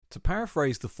To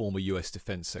paraphrase the former US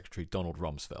Defense Secretary Donald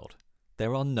Rumsfeld,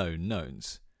 there are known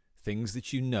knowns, things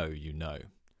that you know you know.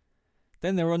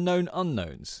 Then there are known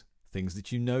unknowns, things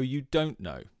that you know you don't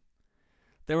know.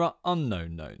 There are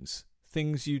unknown knowns,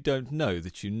 things you don't know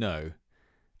that you know.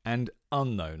 And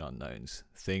unknown unknowns,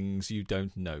 things you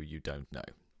don't know you don't know.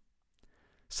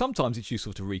 Sometimes it's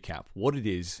useful to recap what it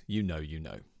is you know you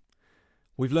know.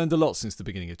 We've learned a lot since the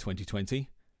beginning of 2020.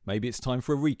 Maybe it's time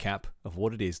for a recap of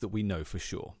what it is that we know for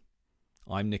sure.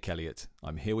 I'm Nick Elliott.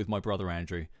 I'm here with my brother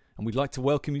Andrew, and we'd like to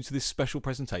welcome you to this special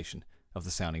presentation of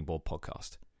the Sounding Board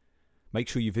podcast. Make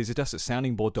sure you visit us at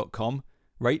soundingboard.com,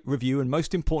 rate, review, and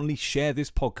most importantly, share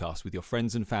this podcast with your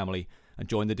friends and family, and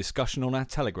join the discussion on our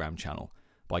Telegram channel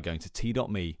by going to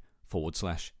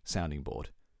t.me/soundingboard.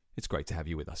 It's great to have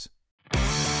you with us.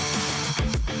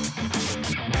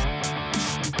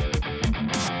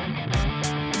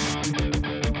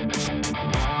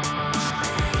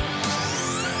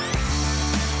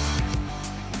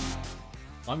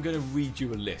 I'm going to read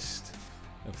you a list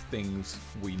of things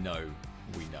we know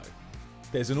we know.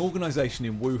 There's an organisation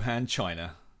in Wuhan,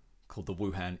 China, called the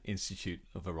Wuhan Institute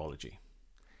of Virology.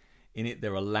 In it,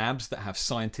 there are labs that have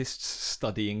scientists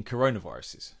studying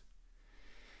coronaviruses.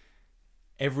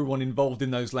 Everyone involved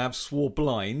in those labs swore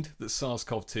blind that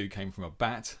SARS-CoV-2 came from a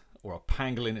bat or a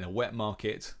pangolin in a wet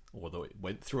market, or that it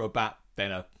went through a bat,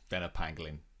 then a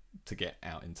pangolin to get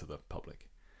out into the public.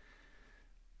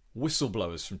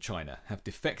 Whistleblowers from China have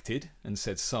defected and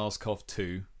said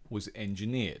SARS-CoV-2 was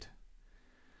engineered.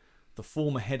 The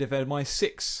former head of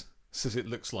MI6 says it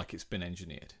looks like it's been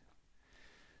engineered.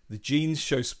 The genes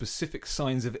show specific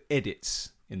signs of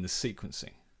edits in the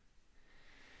sequencing.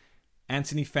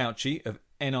 Anthony Fauci of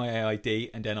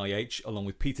NIAID and NIH, along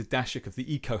with Peter Daszak of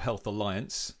the EcoHealth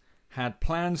Alliance, had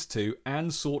plans to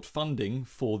and sought funding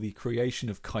for the creation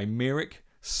of chimeric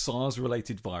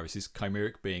SARS-related viruses,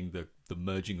 chimeric being the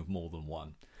merging of more than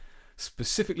one,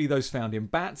 specifically those found in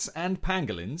bats and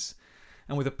pangolins,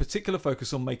 and with a particular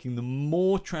focus on making them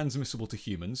more transmissible to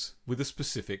humans with a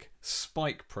specific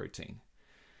spike protein.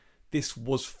 This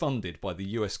was funded by the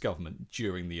US government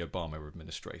during the Obama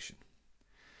administration.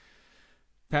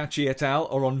 Fauci et al.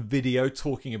 Are on video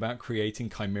talking about creating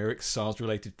chimeric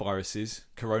SARS-related viruses,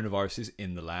 coronaviruses,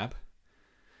 in the lab.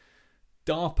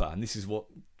 DARPA, and this is what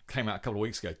came out a couple of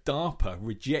weeks ago, DARPA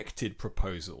rejected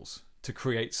proposals to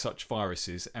create such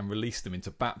viruses and release them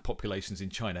into bat populations in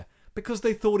China because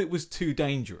they thought it was too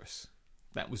dangerous.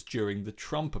 That was during the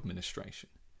Trump administration.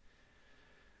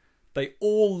 They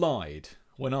all lied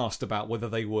when asked about whether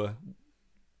they were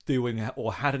doing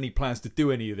or had any plans to do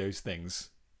any of those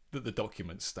things that the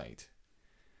documents state.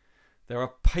 There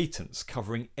are patents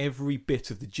covering every bit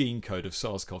of the gene code of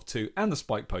SARS-CoV-2 and the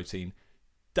spike protein,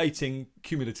 dating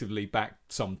cumulatively back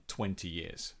some 20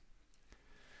 years.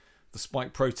 The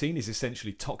spike protein is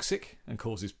essentially toxic and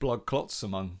causes blood clots,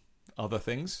 among other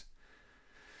things.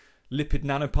 Lipid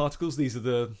nanoparticles, these are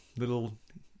the little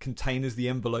containers, the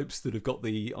envelopes that have got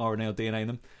the RNA or DNA in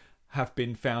them, have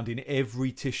been found in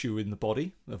every tissue in the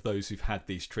body of those who've had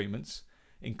these treatments,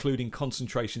 including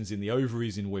concentrations in the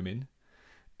ovaries in women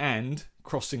and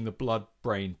crossing the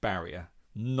blood-brain barrier,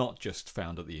 not just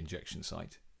found at the injection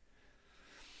site.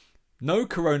 No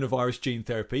coronavirus gene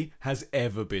therapy has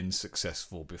ever been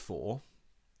successful before.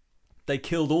 They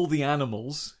killed all the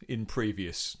animals in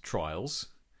previous trials.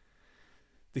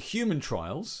 The human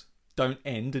trials don't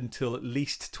end until at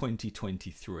least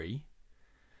 2023.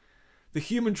 The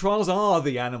human trials are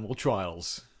the animal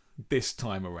trials this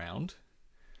time around.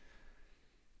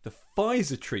 The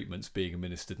Pfizer treatments being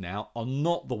administered now are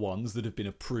not the ones that have been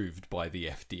approved by the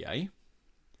FDA.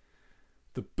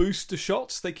 The booster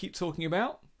shots they keep talking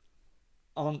about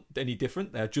aren't any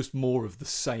different. They're just more of the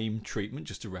same treatment,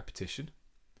 just a repetition.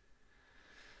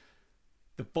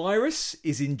 The virus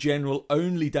is in general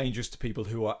only dangerous to people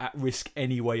who are at risk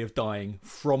anyway of dying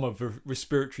from a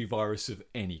respiratory virus of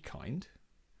any kind.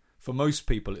 For most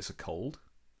people, it's a cold.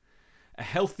 A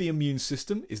healthy immune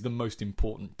system is the most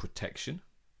important protection.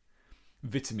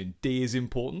 Vitamin D is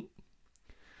important.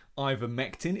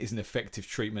 Ivermectin is an effective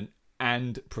treatment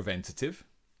and preventative.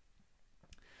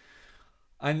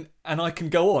 And I can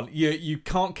go on. You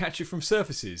can't catch it from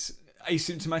surfaces.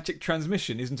 Asymptomatic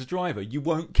transmission isn't a driver. You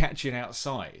won't catch it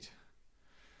outside.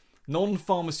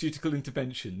 Non-pharmaceutical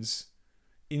interventions,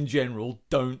 in general,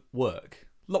 don't work.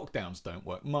 Lockdowns don't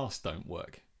work. Masks don't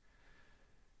work.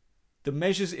 The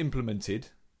measures implemented,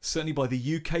 certainly by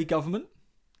the UK government,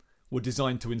 were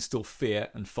designed to instill fear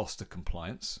and foster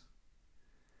compliance.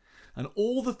 And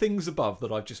all the things above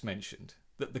that I've just mentioned,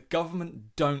 that the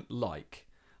government don't like,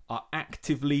 are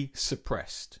actively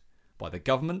suppressed by the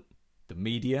government, the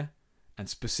media, and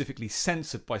specifically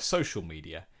censored by social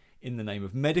media in the name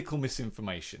of medical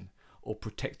misinformation or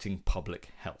protecting public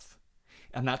health.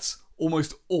 And that's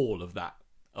almost all of that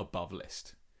above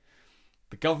list.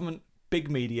 The government, big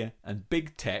media, and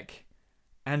big tech,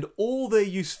 and all their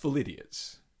useful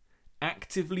idiots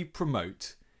actively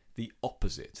promote the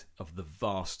opposite of the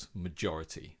vast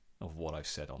majority of what I've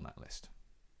said on that list.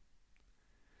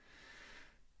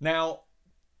 Now,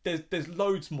 there's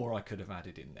loads more I could have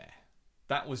added in there.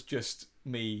 That was just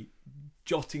me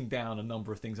jotting down a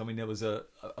number of things. I mean, there was a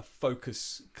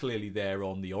focus clearly there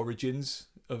on the origins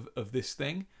of this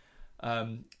thing.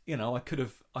 I could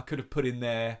have put in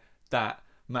there that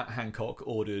Matt Hancock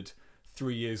ordered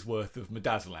 3 years worth of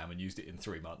midazolam and used it in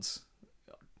 3 months.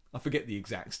 I forget the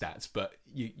exact stats, but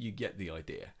you get the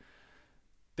idea.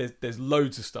 There's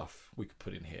loads of stuff we could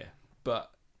put in here,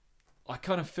 but I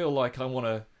kind of feel like I want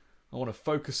to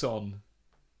focus on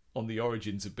the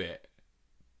origins a bit,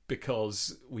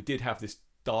 because we did have this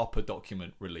DARPA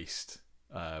document released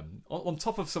on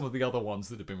top of some of the other ones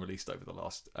that have been released over the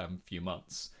last few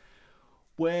months,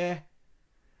 where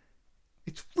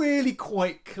it's really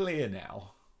quite clear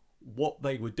now what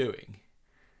they were doing,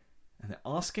 and they're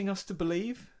asking us to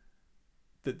believe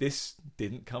that this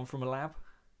didn't come from a lab.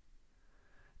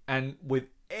 And with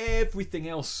everything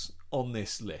else on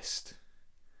this list,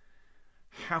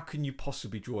 how can you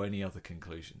possibly draw any other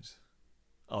conclusions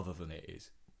other than it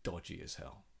is dodgy as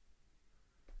hell?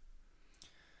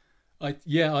 I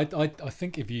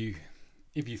think if you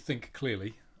think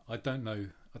clearly, I don't know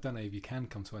if you can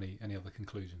come to any other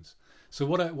conclusions. So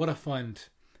what I find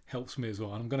helps me as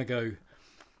well, and I'm going to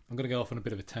go off on a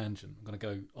bit of a tangent. I'm going to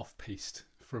go off piste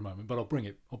for a moment, but I'll bring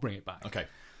it back. Okay.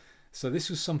 So this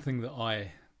was something that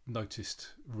I noticed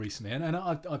recently, and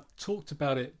I've talked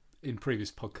about it in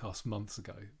previous podcasts months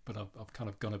ago, but I've kind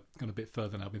of gone a bit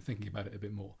further now. I've been thinking about it a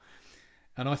bit more,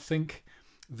 and I think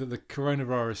that the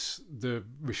coronavirus, the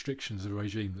restrictions, the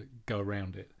regime that go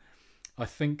around it, I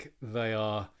think they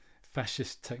are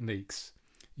fascist techniques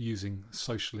using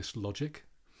socialist logic.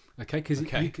 Okay,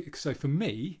 so for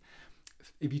me,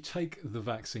 if you take the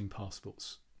vaccine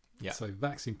passports, so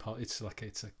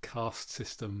it's a caste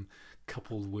system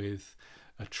coupled with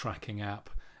a tracking app,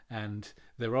 and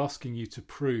they're asking you to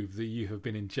prove that you have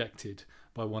been injected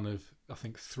by one of, I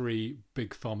think, 3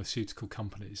 big pharmaceutical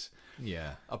companies.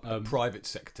 Yeah, a private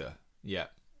sector. Yeah.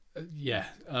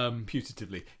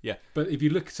 Putatively, yeah. But if you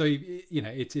look, so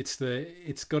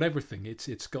it's got everything.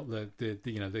 It's got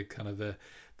the kind of the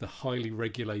highly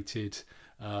regulated,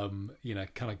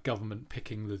 kind of government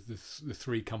picking the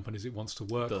 3 companies it wants to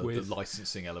work with. The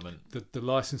licensing element. The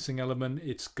licensing element.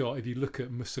 It's got, if you look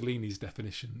at Mussolini's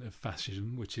definition of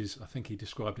fascism, which is, I think he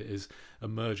described it as a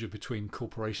merger between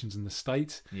corporations and the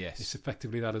state. Yes. It's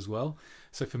effectively that as well.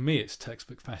 So for me, it's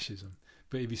textbook fascism.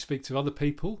 But if you speak to other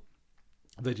people,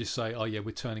 they just say, oh yeah,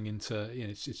 we're turning into,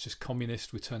 it's just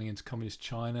communist, we're turning into communist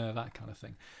China, that kind of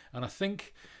thing. And I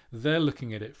think they're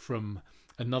looking at it from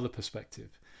another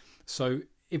perspective. So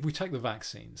if we take the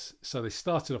vaccines, so they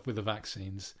started off with the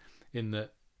vaccines in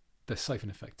that they're safe and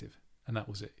effective, and that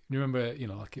was it. You remember,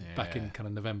 back in kind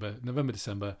of November,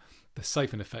 December, they're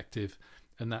safe and effective,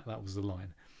 and that was the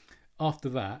line. After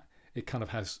that, it kind of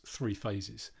has 3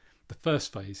 phases. The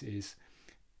first phase is,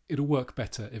 it'll work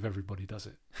better if everybody does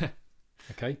it.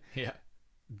 Okay? Yeah.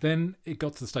 Then it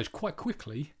got to the stage quite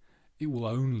quickly, it will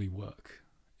only work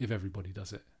if everybody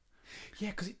does it.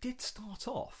 Yeah, because it did start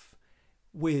off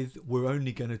with, we're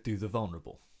only going to do the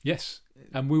vulnerable. Yes.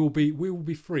 And we will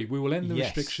be free. We will end the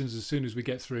restrictions as soon as we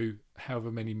get through however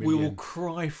many million. We will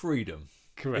cry freedom.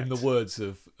 Correct. In the words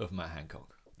of Matt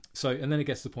Hancock. So, and then it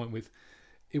gets to the point with,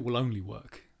 it will only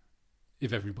work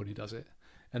if everybody does it.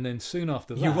 And then soon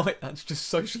after that... You're right, that's just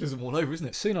socialism all over, isn't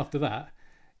it? Soon after that,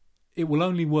 it will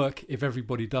only work if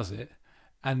everybody does it,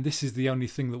 and this is the only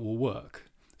thing that will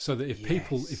work. So that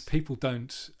if people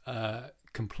don't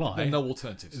comply, there are no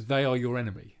alternatives. They are your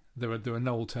enemy. There are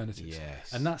no alternatives.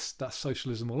 Yes. And that's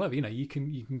socialism all over. A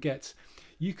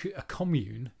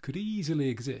commune could easily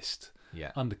exist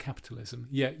under capitalism.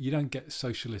 Yet you don't get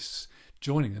socialists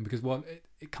joining them because, well,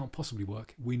 it can't possibly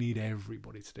work. We need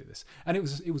everybody to do this. And it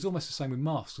was almost the same with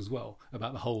masks as well,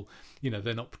 about the whole,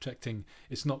 they're not protecting.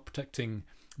 It's not protecting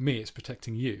me, it's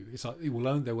protecting you. It's like they will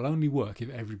only work if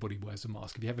everybody wears a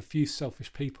mask. If you have a few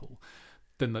selfish people,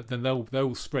 then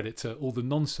they'll spread it to all the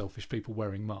non-selfish people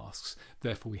wearing masks.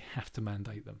 Therefore, we have to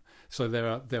mandate them. So there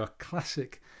are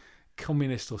classic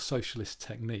communist or socialist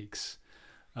techniques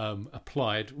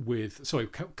applied with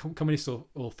communist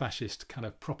or fascist kind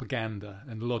of propaganda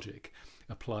and logic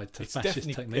applied to It's fascist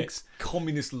definitely techniques.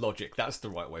 communist logic. That's the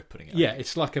right way of putting it. Yeah,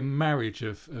 it's like a marriage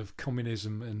of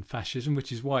communism and fascism,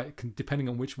 which is why it can, depending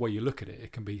on which way you look at it,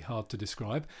 it can be hard to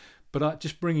describe. But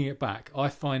just bringing it back, I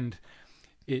find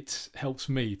it helps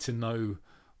me to know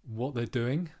what they're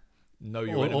doing. Know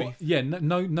your enemy.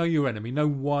 Know your enemy. Know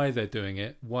why they're doing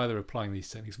it. Why they're applying these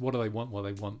techniques. What do they want? Well,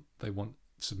 they want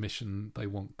submission. They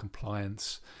want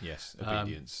compliance. Yes,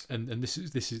 obedience. And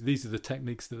these are the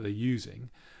techniques that they're using.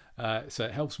 So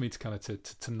it helps me to kind of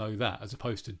to know that, as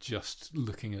opposed to just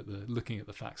looking at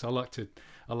the facts. I like to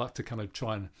kind of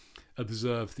try and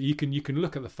observe. You can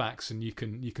look at the facts and you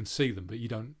can see them, but you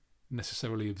don't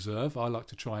necessarily observe. I like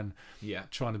to try and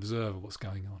observe what's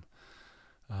going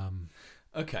on.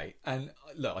 Okay, and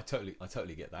look, I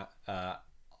totally get that.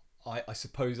 I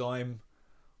suppose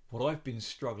what I've been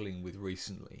struggling with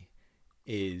recently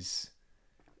is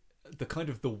the kind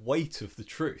of the weight of the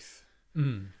truth.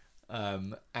 And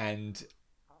I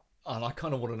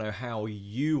kind of want to know how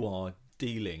you are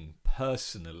dealing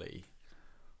personally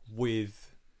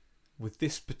with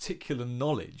this particular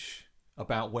knowledge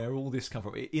about where all this comes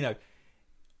from.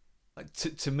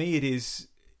 To me, it is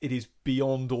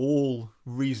beyond all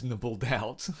reasonable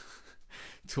doubt,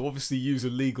 to obviously use a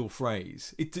legal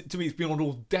phrase. To me, it's beyond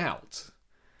all doubt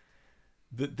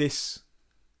that this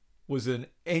was an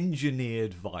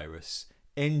engineered virus,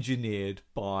 engineered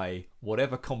by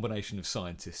whatever combination of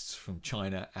scientists from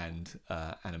China and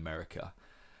America,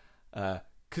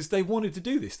 because they wanted to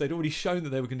do this. They'd already shown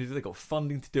that they were going to do it. They got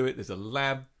funding to do it. There's a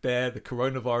lab there, the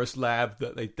coronavirus lab,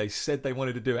 that they said they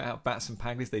wanted to do it out of bats and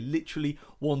pangolins. They literally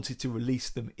wanted to release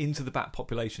them into the bat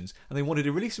populations, and they wanted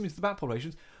to release them into the bat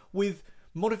populations with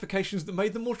modifications that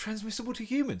made them more transmissible to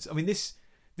humans. I mean, this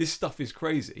stuff is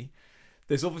crazy.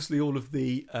 There's obviously all of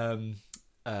the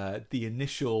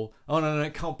initial, oh no,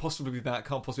 it can't possibly be that,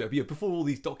 can't possibly be that. But yeah, before all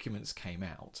these documents came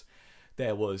out,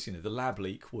 there was, the lab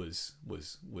leak was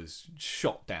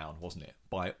shot down, wasn't it,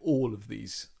 by all of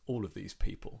these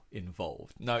people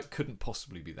involved. No, it couldn't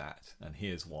possibly be that, and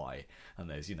here's why. And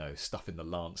there's stuff in the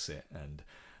Lancet and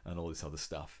all this other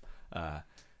stuff. But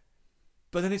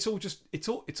then it's all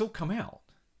come out.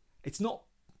 It's not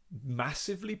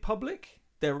massively public.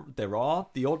 There are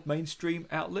the odd mainstream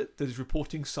outlet that is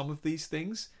reporting some of these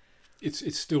things. It's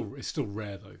still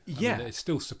rare though. I mean, it's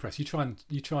still suppressed. You try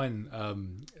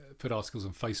and put articles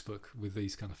on Facebook with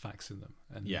these kind of facts in them,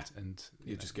 and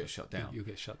you just get shut down. You'll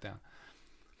get shut down.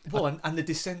 Well, and the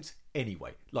dissent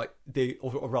anyway, like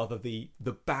or rather the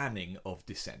banning of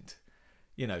dissent.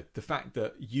 The fact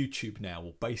that YouTube now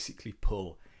will basically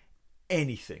pull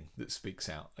anything that speaks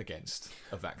out against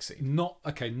a vaccine. Not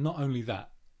only that.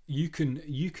 You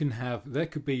can have, there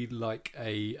could be like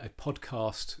a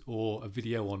podcast or a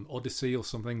video on Odyssey or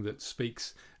something that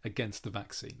speaks against the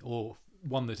vaccine, or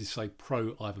one that is, say,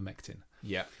 pro ivermectin.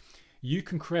 Yeah. You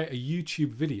can create a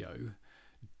YouTube video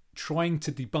trying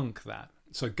to debunk that.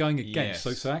 So going against,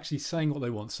 so actually saying what they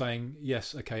want, saying,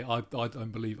 yes, okay, I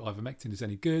don't believe ivermectin is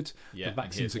any good. Yeah, the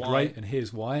vaccines are great, and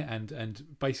here's why,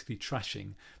 and basically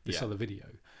trashing this other video.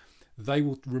 They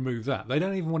will remove that. They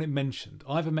don't even want it mentioned.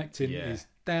 Ivermectin is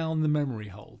down the memory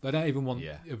hole. They don't even want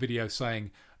a video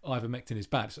saying ivermectin is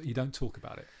bad. So you don't talk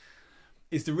about it.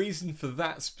 Is the reason for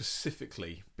that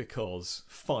specifically because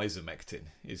Pfizermectin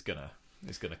is gonna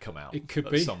come out? It could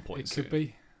at be some point. It could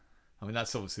be. I mean,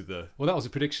 that's obviously Well, that was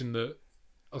a prediction that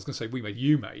I was going to say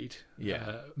you made.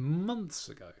 Yeah. Months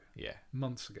ago. Yeah.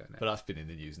 Months ago now. But that's been in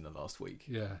the news in the last week.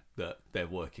 Yeah. That they're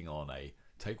working on a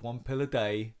take one pill a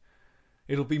day.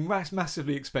 It'll be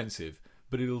massively expensive,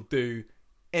 but it'll do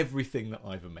everything that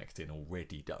ivermectin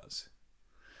already does.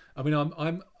 I mean,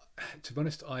 I'm to be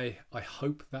honest, I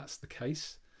hope that's the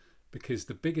case, because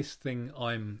the biggest thing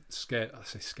I'm scared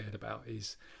about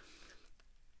is,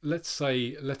 let's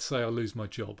say I lose my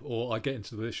job, or I get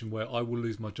into the position where I will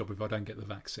lose my job if I don't get the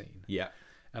vaccine. Yeah.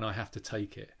 And I have to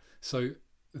take it. So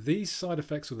these side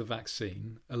effects of the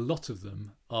vaccine, a lot of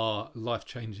them are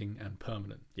life-changing and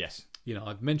permanent. Yes.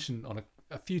 I've mentioned on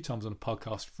a few times on a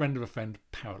podcast, friend of a friend,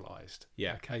 paralysed.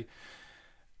 Yeah. Okay.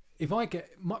 If I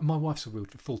get my wife's a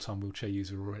full-time wheelchair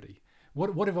user already.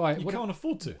 What if I? You can't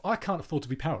afford to. I can't afford to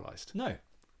be paralysed. No.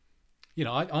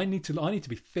 I need to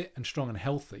be fit and strong and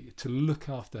healthy to look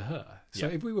after her. So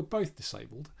if we were both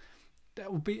disabled,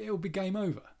 it would be game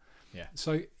over. Yeah.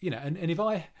 So and if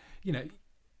I,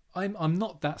 I'm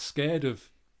not that scared of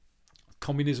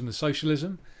communism and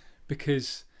socialism,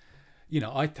 because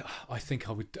I think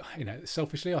I would,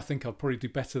 selfishly, I think I'd probably do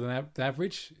better than the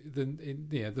average,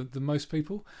 than most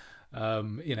people,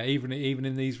 even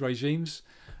in these regimes,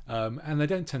 and they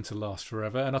don't tend to last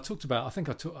forever. And I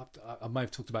may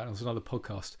have talked about it on another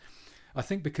podcast, I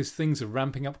think because things are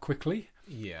ramping up quickly,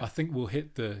 Yeah. I think we'll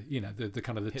hit the the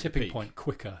kind of the Hit the tipping peak. point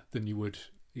quicker than you would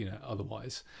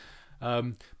otherwise.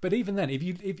 But even then,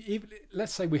 if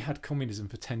let's say we had communism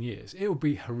for 10 years, it would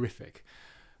be horrific.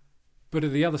 But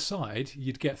at the other side,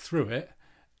 you'd get through it,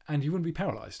 and you wouldn't be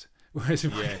paralysed. Whereas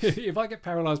if I get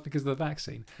paralysed because of the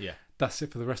vaccine, Yeah. that's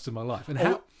it for the rest of my life.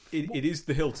 And It is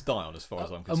the hill to die on, as far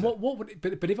as I'm concerned. and what would it,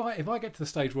 but if I get to the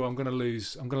stage where I'm going to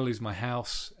lose my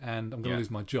house and I'm going to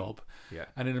lose my job, Yeah.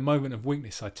 and in a moment of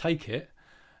weakness I take it,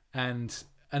 and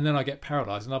then I get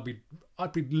paralysed, and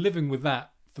I'd be living with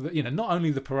that for the, not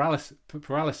only the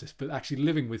paralysis, but actually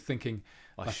living with thinking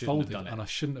I shouldn't have folded done it. and I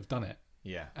shouldn't have done it,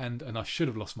 Yeah. and I should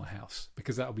have lost my house,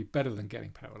 because that would be better than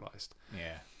getting paralysed.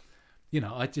 Yeah.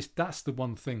 That's the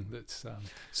one thing that's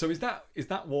So is that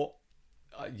what?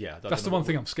 Yeah. that's the one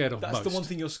thing I'm scared of That's most. the one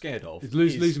thing you're scared of. Is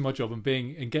losing my job and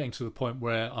getting to the point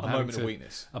where I'm a moment of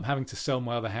weakness. I'm having to sell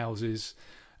my other houses,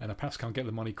 and I perhaps can't get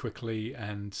the money quickly,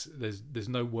 and there's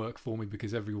no work for me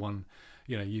because everyone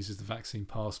uses the vaccine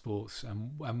passports,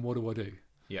 and what do I do?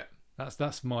 Yeah.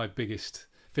 That's my biggest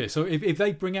fear. So if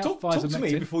they bring out Talk Pfizer to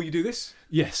me Mectin, before you do this.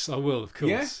 yes, I will, of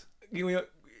course. Yeah.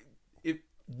 If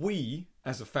we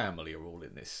as a family are all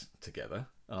in this together,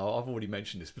 I've already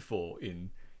mentioned this before in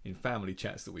family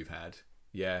chats that we've had.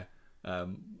 Yeah.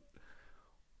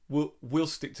 We'll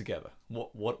stick together.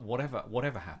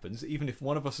 Whatever happens, even if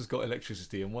one of us has got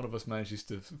electricity and one of us manages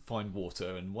to find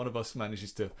water and one of us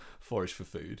manages to forage for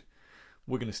food,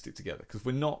 we're going to stick together, because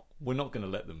we're not going to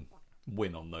let them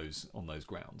win on those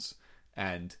grounds.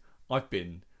 And I've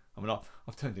turned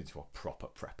into a proper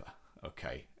prepper,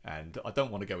 okay, and I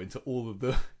don't want to go into all of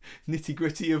the nitty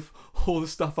gritty of all the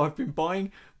stuff I've been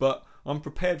buying, but I'm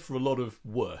prepared for a lot of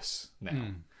worse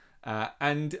now.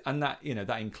 And that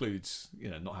that includes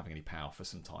not having any power for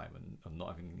some time, and not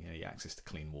having any access to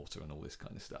clean water and all this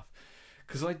kind of stuff,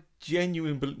 because I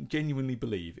genuinely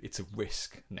believe it's a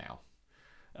risk now,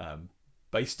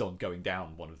 based on going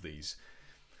down one of these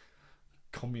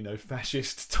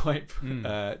communo-fascist type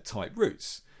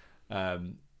routes,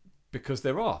 because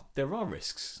there are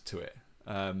risks to it.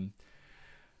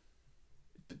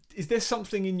 Is there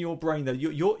something in your brain that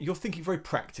you're thinking very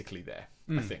practically there?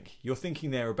 I think you're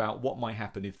thinking there about what might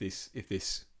happen if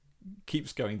this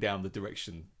keeps going down the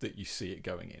direction that you see it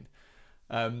going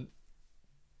in.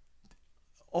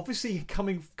 Obviously,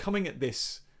 coming at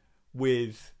this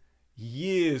with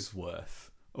years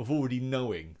worth of already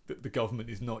knowing that the government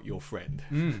is not your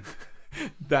friend.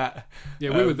 That we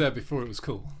were there before it was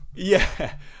cool.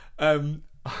 Yeah.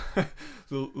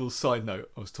 Little side note,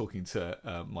 I was talking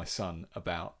to my son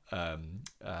about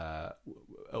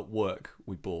at work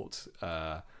we bought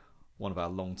one of our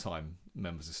long-time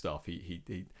members of staff.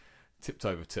 He tipped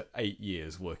over to 8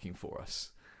 years working for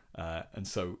us, and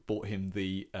so bought him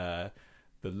the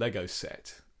Lego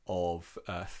set of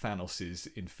Thanos's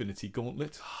Infinity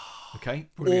Gauntlet. Okay,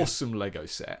 Brilliant. Awesome Lego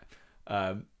set.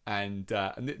 And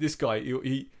this guy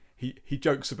he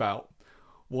jokes about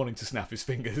wanting to snap his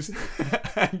fingers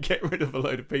and get rid of a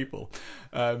load of people,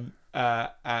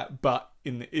 but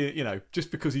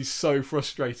just because he's so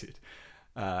frustrated.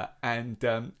 And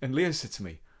Leo said to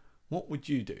me, "What would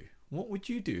you do? What would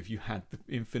you do if you had the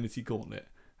Infinity Gauntlet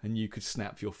and you could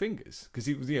snap your fingers?" Because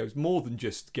it was more than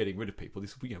just getting rid of people.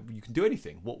 This you can do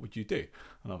anything. What would you do?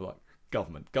 And I'm like,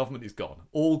 Government is gone.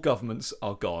 All governments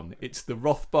are gone. It's the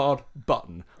Rothbard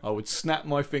button. I would snap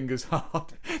my fingers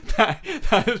hard.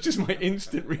 That was just my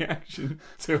instant reaction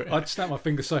to it. I'd snap my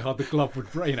finger so hard the glove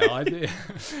would break.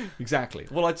 Exactly.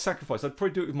 Well, I'd sacrifice. I'd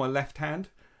probably do it with my left hand,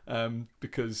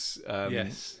 because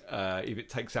yes. If it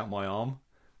takes out my arm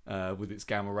with its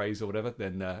gamma rays or whatever,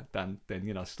 then I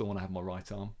still want to have my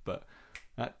right arm. But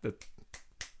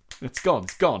it's gone.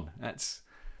 It's gone.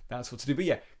 That's what to do. But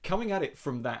yeah, coming at it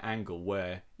from that angle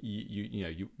where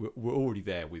we're already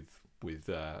there with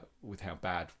how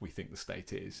bad we think the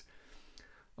state is.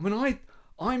 I mean,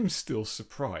 I'm still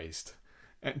surprised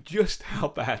at just how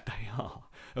bad they are.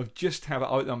 Of just how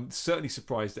I'm certainly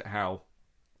surprised at how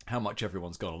much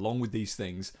everyone's gone along with these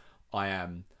things.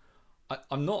 I'm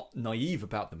not naive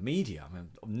about the media. I mean,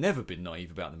 I've never been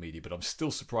naive about the media, but I'm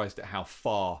still surprised at how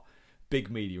far big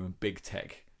media and big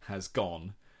tech has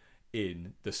gone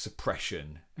in the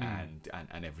suppression and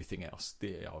everything else.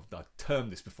 I've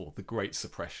termed this before, the Great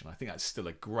Suppression. I think that's still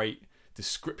a great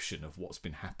description of what's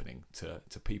been happening to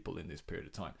people in this period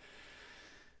of time.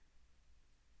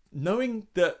 Knowing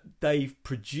that they've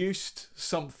produced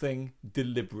something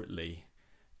deliberately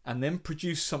and then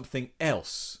produced something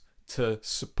else to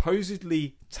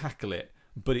supposedly tackle it,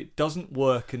 but it doesn't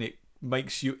work and it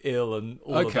makes you ill and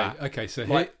all of that. Okay. So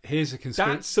Like, here's a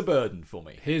conspiracy. That's a burden for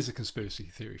me. Here's a conspiracy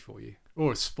theory for you,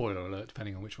 or a spoiler alert,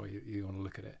 depending on which way you want to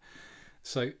look at it.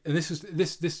 So, and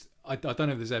this. I don't know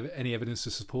if there's any evidence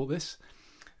to support this,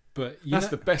 but That's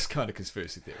the best kind of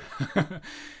conspiracy theory.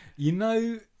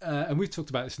 And we've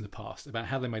talked about this in the past about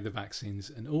how they made the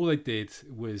vaccines, and all they did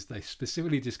was they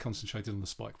specifically just concentrated on the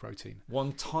spike protein.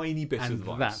 One tiny bit And of the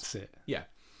virus. that's it. Yeah.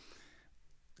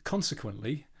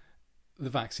 Consequently, the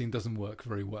vaccine doesn't work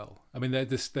very well. I mean,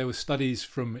 there were studies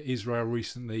from Israel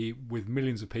recently with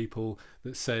millions of people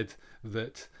that said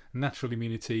that natural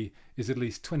immunity is at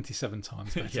least 27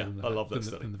 times better Yeah, than, I love that than,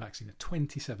 study. than the vaccine.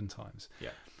 27 times.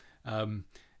 Yeah.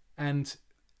 And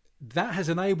that has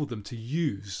enabled them to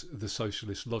use the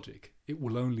socialist logic. It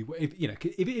will only,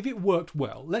 if it worked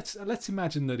well. Let's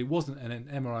imagine that it wasn't an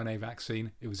mRNA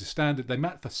vaccine. It was a standard.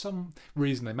 For some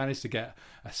reason they managed to get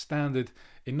a standard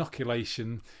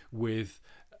inoculation with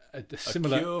a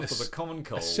similar cure for the common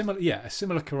cold. a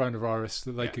similar coronavirus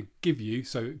that they could give you.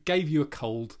 So it gave you a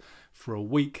cold for a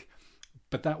week.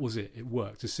 But that was it. It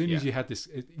worked. As soon as you had this,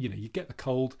 you get the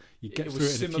cold, you get through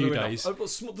it in a few days. The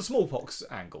smallpox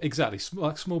angle. Exactly,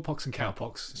 like smallpox and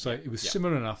cowpox. So it was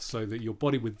similar enough so that your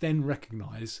body would then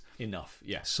recognise Enough,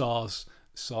 yeah.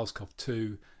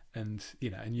 SARS-CoV-2, and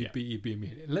you'd be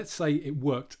immune. Let's say it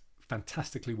worked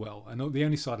fantastically well, and the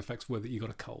only side effects were that you got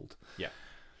a cold. Yeah.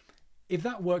 If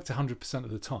that worked 100%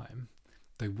 of the time,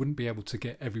 they wouldn't be able to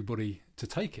get everybody to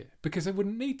take it because they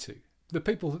wouldn't need to. The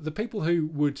people who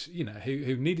would,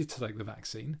 who needed to take the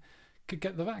vaccine could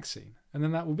get the vaccine, and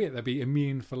then that would be it. They'd be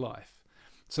immune for life.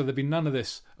 So there'd be none of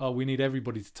this, we need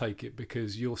everybody to take it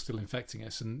because you're still infecting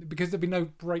us, and because there'd be no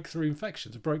breakthrough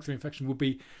infections. A breakthrough infection would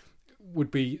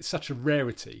be such a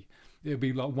rarity. It would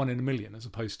be like 1 in a million as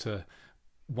opposed to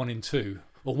 1 in 2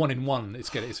 or 1 in 1. It's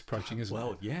approaching, isn't it?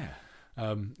 Well, yeah.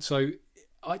 So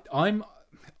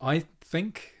I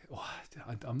think.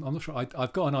 I'm not sure.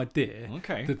 I've got an idea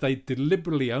that they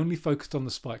deliberately only focused on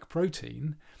the spike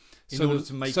protein so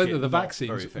that the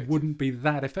vaccines wouldn't be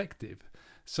that effective.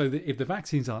 So that if the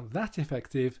vaccines aren't that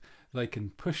effective, they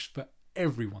can push for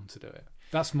everyone to do it.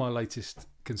 That's my latest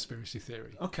conspiracy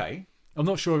theory. Okay. I'm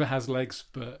not sure if it has legs,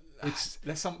 but it's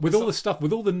with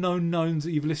all the known knowns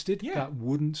that you've listed, that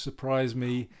wouldn't surprise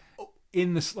me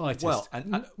in the slightest. Well,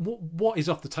 and what is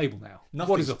off the table now?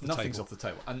 Nothing's off the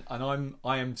table. And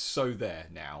I am so there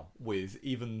now with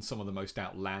even some of the most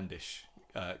outlandish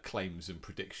claims and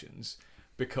predictions,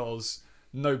 because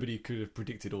nobody could have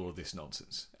predicted all of this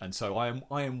nonsense. And so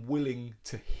I am willing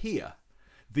to hear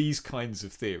these kinds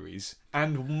of theories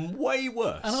and way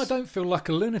worse. And I don't feel like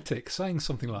a lunatic saying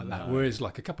something like that. Whereas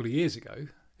like a couple of years ago,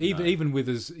 even with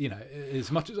as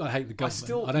much as I hate the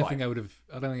government, I don't think I would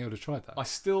have tried that. I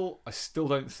still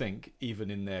don't think, even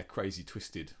in their crazy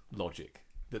twisted logic,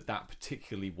 that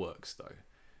particularly works though,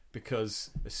 because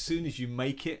as soon as you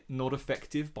make it not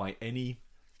effective by any,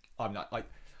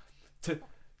 to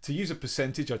use a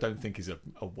percentage, I don't think is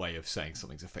a way of saying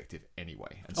something's effective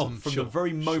anyway. And so from the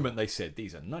very moment they said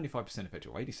these are 95%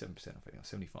 effective or 87% effective or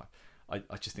 75%,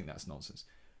 I just think that's nonsense.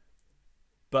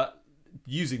 But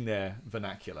using their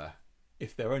vernacular,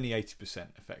 if they're only 80%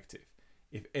 effective,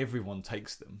 if everyone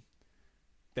takes them,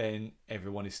 then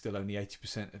everyone is still only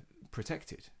 80%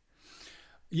 protected.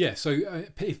 Yeah, so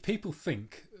if people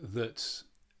think that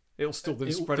it'll still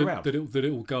then spread around, that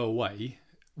it will go away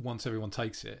once everyone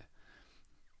takes it,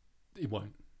 it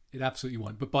won't. It absolutely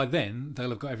won't. But by then they'll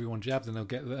have got everyone jabbed,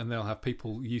 and they'll have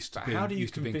people used to being compliant. How do you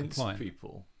convince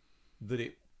people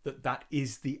that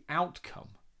is the outcome?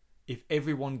 If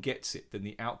everyone gets it, then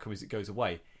the outcome is it goes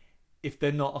away. If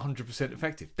they're not 100%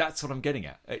 effective, that's what I'm getting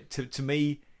at. To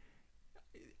me,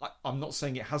 I'm not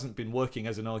saying it hasn't been working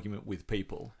as an argument with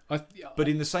people, but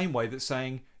in the same way that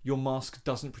saying your mask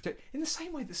doesn't protect, in the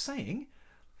same way that saying,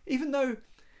 even though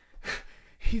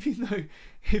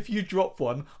if you drop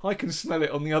one, I can smell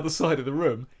it on the other side of the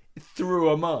room through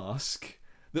a mask,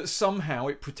 that somehow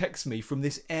it protects me from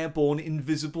this airborne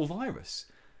invisible virus.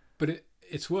 But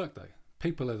it's worked though.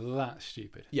 People are that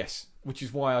stupid. Yes, which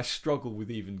is why I struggle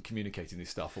with even communicating this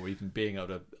stuff or even being able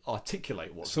to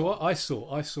articulate what's So I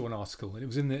saw an article, and it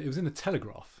was in the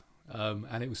Telegraph,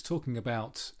 and it was talking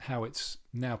about how it's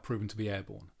now proven to be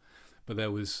airborne. But there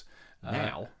was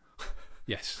now.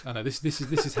 Yes, I know this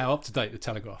is how up to date the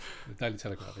Daily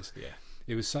Telegraph is. Yeah,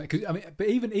 it was but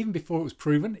even before it was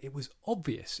proven, it was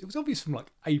obvious. It was obvious from like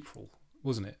April,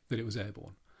 wasn't it, that it was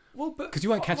airborne? Well, but because you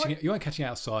weren't catching it, you weren't catching it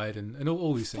outside, and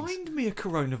all these things. Find me a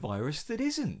coronavirus that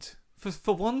isn't.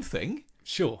 For one thing,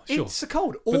 sure, it's a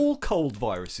cold. All cold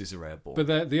viruses are airborne.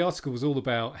 But the article was all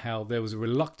about how there was a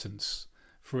reluctance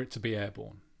for it to be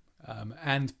airborne,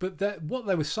 What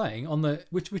they were saying on the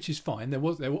which is fine. There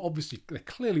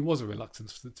clearly was a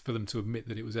reluctance for them to admit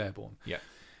that it was airborne. Yeah.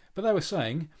 But they were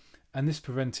saying, and this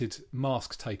prevented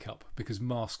mask take up because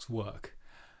masks work.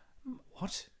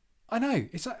 What? I know.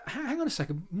 It's like, hang on a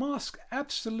second. Masks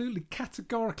absolutely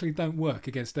categorically don't work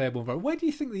against airborne virus. Where do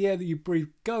you think the air that you breathe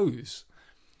goes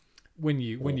when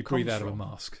you breathe out of a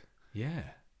mask? Yeah.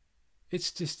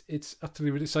 It's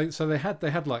utterly ridiculous. So they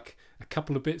had like a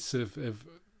couple of bits of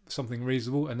something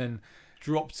reasonable, and then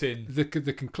dropped in the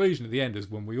conclusion at the end is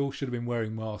when we all should have been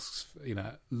wearing masks,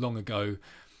 long ago,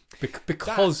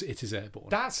 because it is airborne.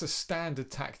 That's a standard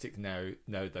tactic now,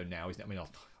 isn't it? I mean, I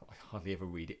hardly ever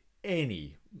read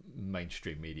any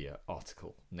mainstream media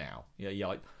article now.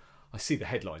 I see the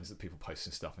headlines that people post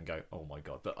and stuff and go, oh my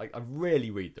god, but I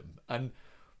rarely read them, and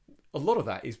a lot of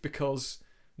that is because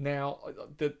now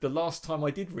the last time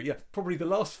I did read, probably the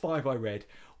last 5 I read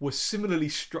were similarly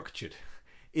structured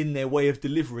in their way of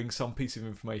delivering some piece of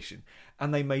information,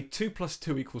 and they made 2 +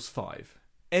 2 = 5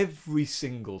 every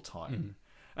single time.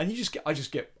 And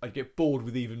I get bored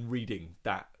with even reading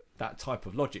that type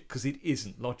of logic, because it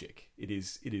isn't logic. It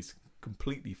is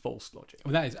completely false logic.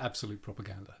 Well, that is absolute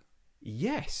propaganda.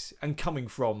 Yes, and coming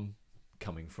from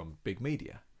big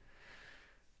media.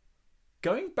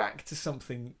 Going back to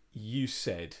something you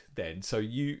said then, so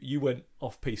you went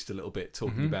off piste a little bit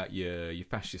talking about your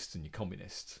fascists and your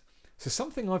communists. So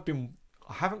something I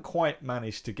haven't quite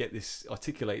managed to get this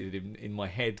articulated in my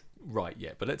head right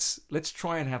yet, but let's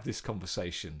try and have this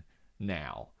conversation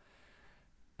now.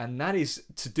 And that is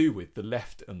to do with the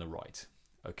left and the right.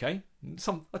 Okay?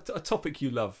 A topic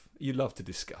you love to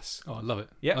discuss. Oh, I love it.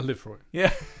 Yeah. I live for it.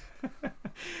 Yeah.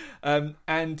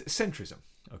 And centrism.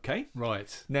 Okay?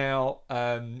 Right. Now,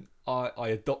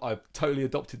 I totally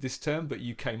adopted this term, but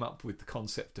you came up with the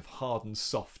concept of hard and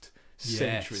soft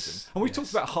centrism. Yes. And we talked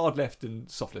about hard left and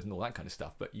soft left and all that kind of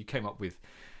stuff, but you came up with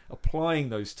applying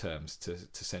those terms to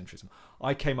centrism.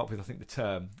 I came up with, I think, the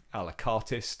term a la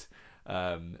cartist.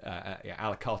 A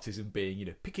la cartism being,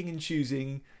 picking and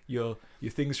choosing your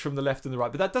things from the left and the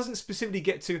right, but that doesn't specifically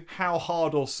get to how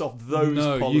hard or soft those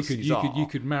policies are. You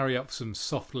could marry up some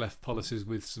soft left policies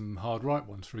with some hard right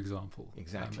ones, for example.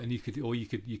 Exactly. And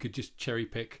you could just cherry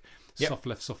pick Yep. soft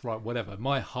left, soft right, whatever.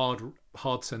 My hard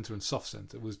centre and soft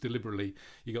centre was deliberately,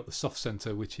 you got the soft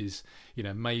centre, which is,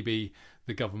 maybe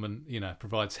the government,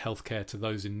 provides healthcare to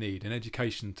those in need and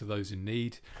education to those in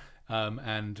need.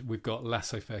 And we've got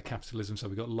laissez-faire capitalism, so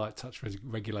we've got light touch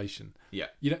regulation. Yeah.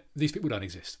 These people don't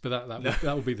exist, but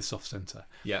that would be the soft centre.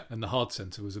 Yeah. And the hard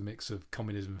centre was a mix of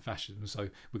communism and fascism. So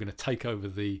we're going to take over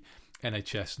the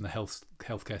NHS and the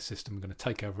healthcare system. We're going to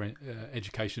take over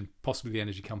education, possibly the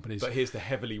energy companies. But here's the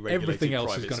heavily regulated everything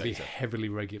else is private going to be sector. heavily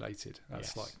regulated. That's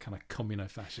Yes. like kind of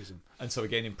communo-fascism. And so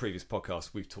again, in previous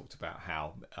podcasts, we've talked about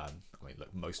how,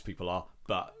 look, most people are,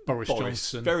 but Boris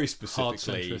Johnson, very hard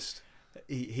specifically, centrist.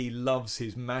 he loves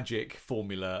his magic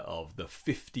formula of the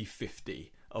 50-50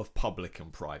 of public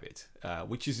and private,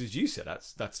 which is, as you said,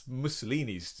 that's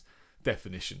Mussolini's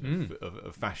definition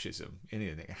of fascism.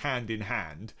 Anything hand in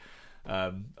hand.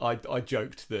 I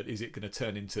joked that, is it going to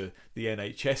turn into the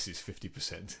NHS's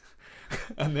 50%?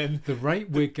 And then The rate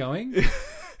we're going,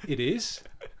 it is.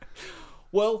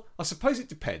 well, I suppose it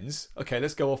depends. Okay,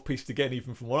 let's go off piste again,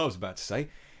 even from what I was about to say.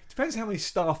 It depends how many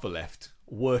staff are left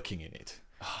working in it.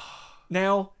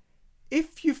 Now,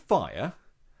 if you fire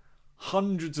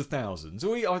hundreds of thousands,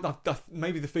 or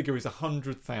maybe the figure is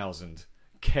 100,000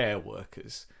 care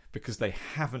workers because they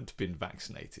haven't been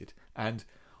vaccinated, and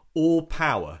all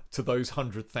power to those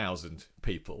 100,000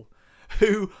 people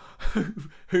who,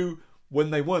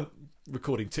 when they weren't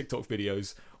recording TikTok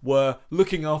videos, were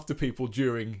looking after people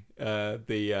during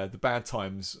the bad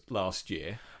times last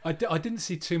year. I didn't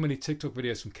see too many TikTok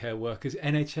videos from care workers,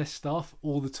 NHS staff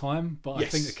all the time, but Yes.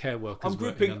 I think the care workers I'm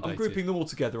were grouping them all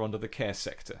together under the care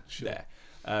sector Sure.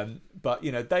 there. But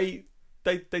they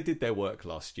did their work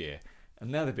last year,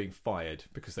 and now they're being fired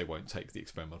because they won't take the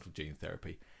experimental gene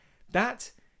therapy.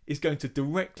 That is going to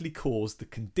directly cause the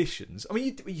conditions. I mean,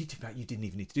 you didn't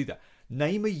even need to do that.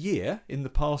 Name a year in the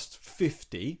past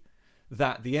 50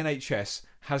 that the NHS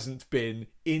hasn't been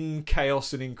in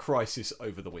chaos and in crisis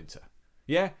over the winter.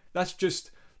 Yeah, that's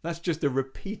just a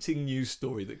repeating news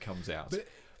story that comes out. But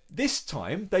this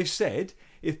time, they've said,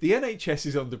 if the NHS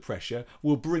is under pressure,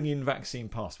 we'll bring in vaccine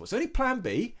passports. Only plan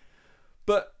B,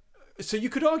 but so you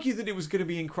could argue that it was going to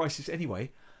be in crisis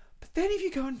anyway. But then if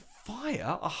you go and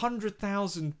fire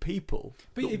 100,000 people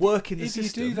that work in the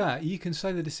system... If you do that, you can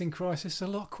say that it's in crisis a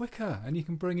lot quicker, and you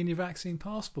can bring in your vaccine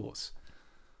passports.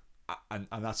 And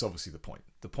that's obviously the point.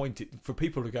 The point for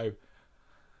people to go,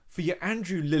 for your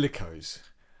Andrew Lillicos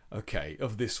okay,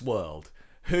 of this world,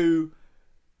 who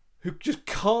just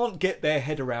can't get their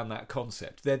head around that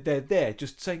concept. They're there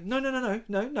just saying, no,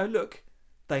 look,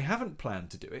 they haven't planned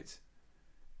to do it.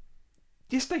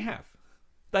 Yes, they have.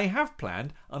 They have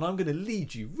planned, and I'm going to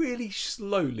lead you really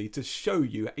slowly to show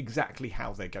you exactly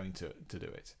how they're going to do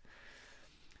it.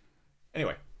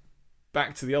 Anyway,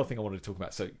 back to the other thing I wanted to talk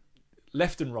about. So,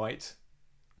 left and right,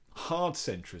 hard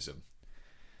centrism.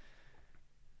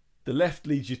 The left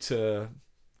leads you to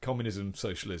communism,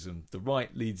 socialism. The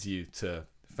right leads you to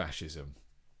fascism.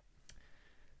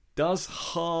 Does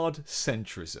hard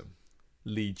centrism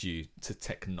lead you to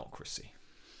technocracy?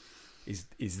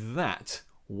 Is that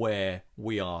where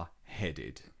we are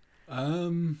headed?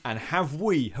 And have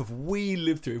we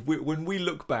lived through? When we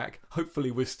look back,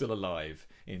 hopefully we're still alive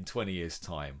in 20 years'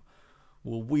 time.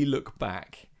 Will we look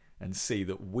back and see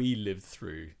that we lived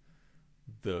through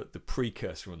the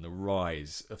precursor and the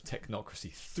rise of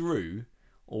technocracy through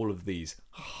all of these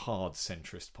hard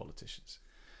centrist politicians?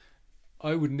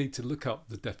 I would need to look up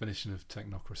the definition of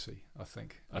technocracy, I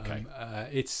think. Okay.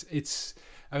 It's.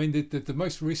 I mean, the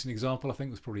most recent example I think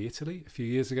was probably Italy a few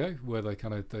years ago, where they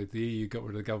the EU got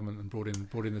rid of the government and brought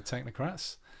in the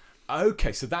technocrats.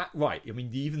 Okay, so that right. I mean,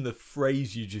 even the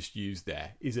phrase you just used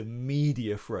there is a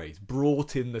media phrase.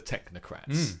 Brought in the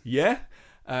technocrats. Yeah,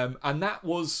 and that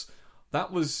was.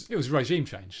 It was regime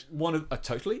change.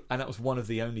 Totally, and that was one of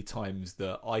the only times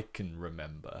that I can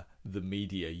remember the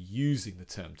media using the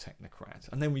term technocrat.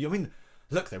 And then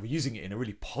look, they were using it in a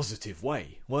really positive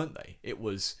way, weren't they? It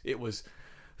was.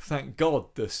 Thank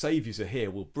God the saviours are here.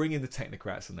 We'll bring in the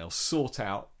technocrats and they'll sort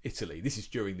out Italy. This is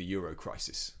during the Euro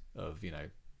crisis of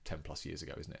 10 plus years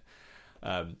ago, isn't it?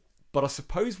 But I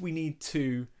suppose we need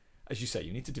to, as you say,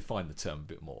 you need to define the term a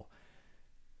bit more.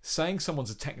 Saying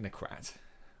someone's a technocrat,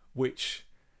 which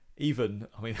even,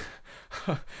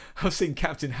 I've seen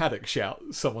Captain Haddock shout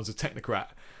someone's a technocrat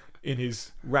in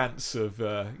his rants of,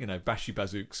 Bashi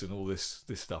Bazooks and all this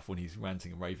stuff when he's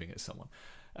ranting and raving at someone.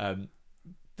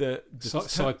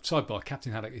 Sidebar,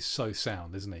 Captain Haddock is so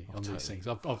sound, isn't he, on these things?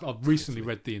 I've recently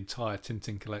read the entire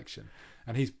Tintin collection,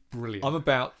 and he's brilliant. I'm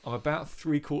about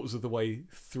 3/4 of the way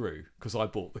through because I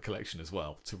bought the collection as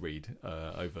well to read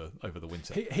over the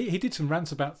winter. He did some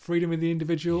rants about freedom of the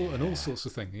individual and all sorts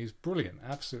of things. He's brilliant,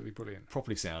 absolutely brilliant,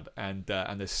 properly sound, and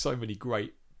there's so many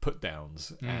great put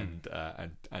downs and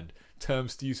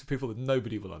terms to use for people that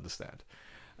nobody will understand.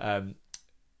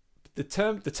 The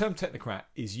term technocrat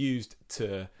is used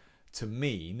to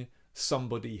mean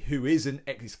somebody who is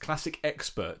it's classic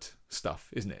expert stuff,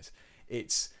 isn't it?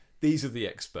 These are the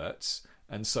experts,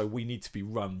 and so we need to be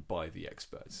run by the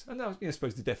experts. And I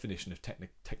suppose the definition of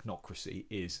technocracy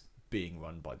is being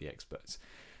run by the experts.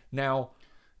 Now,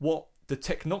 what the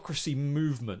technocracy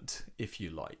movement, if you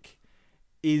like,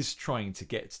 is trying to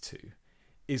get to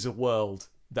is a world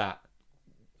that,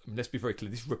 let's be very clear,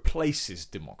 this replaces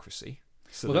democracy.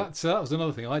 So that was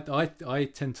another thing. I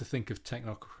tend to think of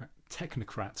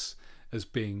technocrats as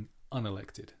being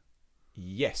unelected.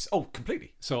 Yes. Oh,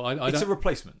 completely. So it's a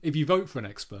replacement. If you vote for an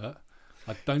expert,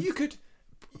 I don't. You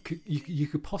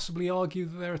could possibly argue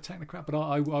that they're a technocrat, but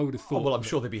I would have thought. Oh, well, I'm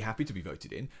sure they'd be happy to be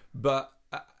voted in, but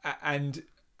and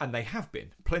they have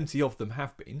been. Plenty of them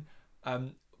have been.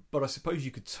 But I suppose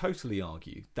you could totally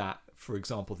argue that, for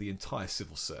example, the entire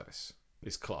civil service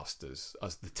is classed as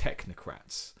the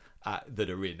technocrats that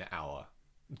are in our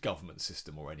government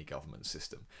system or any government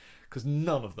system, because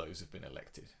none of those have been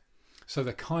elected. So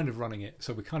they're kind of running it.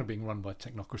 So we're kind of being run by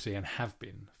technocracy and have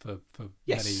been for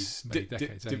many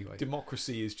decades anyway.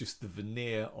 Democracy is just the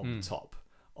veneer on top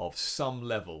of some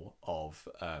level of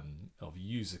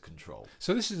user control.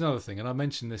 So this is another thing, and I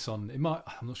mentioned this I'm not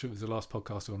sure if it was the last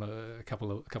podcast or on a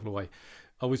couple of way.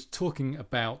 I was talking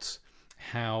about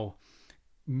how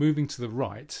moving to the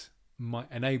right might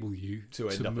enable you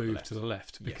to move to the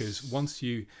left, because once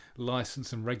you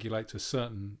license and regulate to a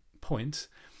certain point,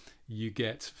 you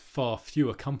get far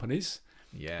fewer companies,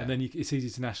 and then it's easy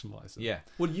to nationalise them. Yeah.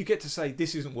 Well, you get to say,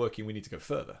 this isn't working, we need to go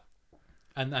further.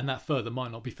 And that further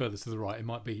might not be further to the right. It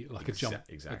might be like a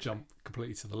jump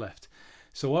completely to the left.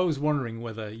 So I was wondering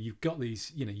whether you've got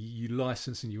these, you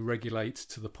license and you regulate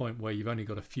to the point where you've only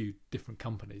got a few different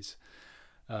companies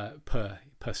per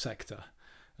sector,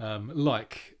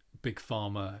 like Big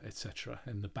Pharma, etc.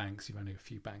 And the banks, you've only a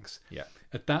few banks. Yeah.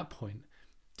 At that point,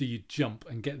 do you jump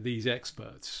and get these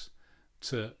experts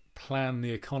to plan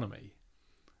the economy?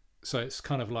 So it's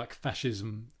kind of like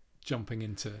fascism jumping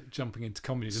into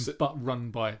communism, but run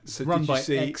by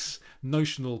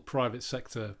ex-notional private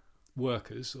sector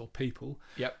workers or people.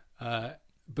 Yep. But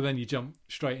then you jump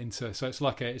straight into, so it's a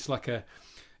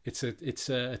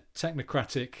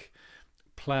technocratic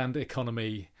planned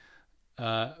economy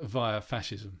via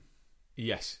fascism.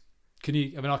 Yes. Can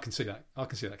you? I mean, I can see that. I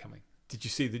can see that coming. Did you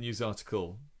see the news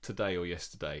article today or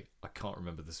yesterday? I can't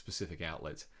remember the specific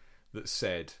outlet that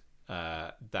said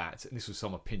that, and this was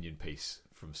some opinion piece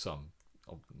from some,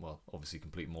 well, obviously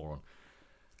complete moron,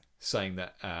 saying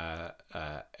that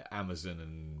Amazon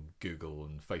and Google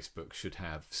and Facebook should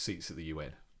have seats at the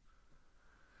UN.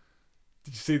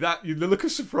 Did you see that? The look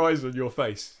of surprise on your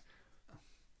face.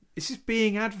 This is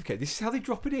being advocated. This is how they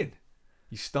drop it in.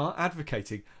 You start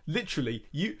advocating. Literally,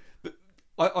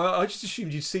 I just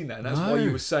assumed you'd seen that, and that's why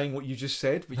you were saying what you just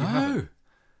said, but you haven't.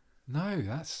 No,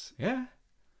 that's... Yeah.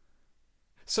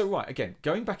 So, right, again,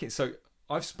 going back in... So,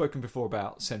 I've spoken before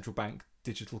about central bank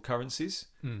digital currencies,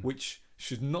 which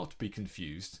should not be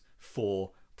confused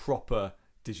for proper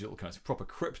digital currency, proper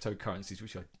cryptocurrencies,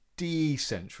 which are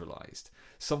decentralized.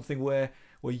 Something where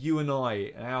you and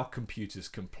I and our computers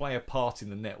can play a part in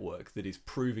the network that is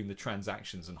proving the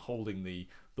transactions and holding the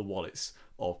wallets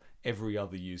of every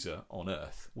other user on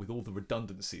Earth, with all the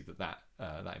redundancy that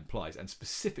implies, and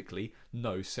specifically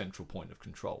no central point of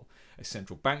control. A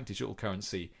central bank digital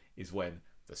currency is when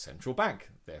the central bank,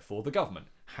 therefore the government,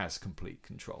 has complete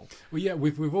control. Well, yeah,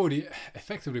 we've already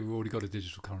got a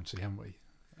digital currency, haven't we?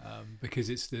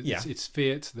 Because it's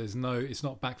fiat. It's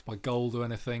not backed by gold or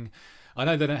anything. I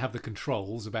know they don't have the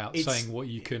controls about saying what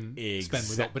you can spend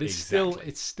with it, but it's still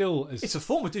it's a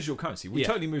form of digital currency. We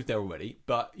totally moved there already,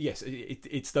 but yes,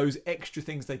 it's those extra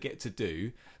things they get to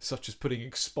do, such as putting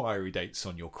expiry dates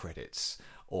on your credits,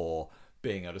 or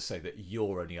being able to say that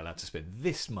you're only allowed to spend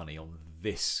this money on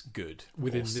this good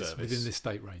within or service. Within this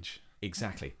state range.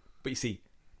 Exactly. But you see,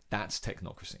 that's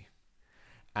technocracy.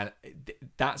 And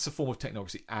that's a form of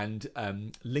technocracy. And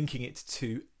linking it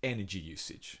to energy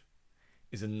usage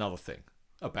is another thing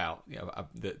about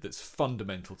that's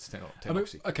fundamental to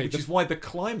technocracy. Which is why the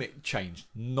climate change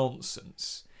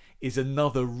nonsense is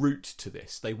another route to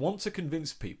this. They want to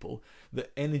convince people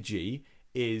that energy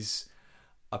is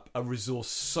a resource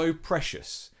so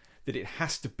precious that it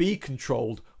has to be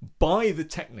controlled by the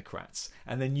technocrats,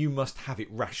 and then you must have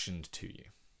it rationed to you.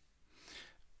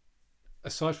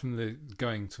 Aside from the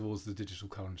going towards the digital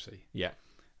currency,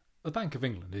 the Bank of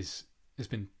England has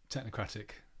been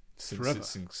technocratic forever.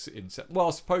 Well,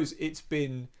 I suppose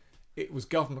it was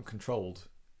government controlled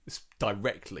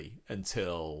directly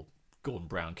until Gordon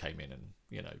Brown came in and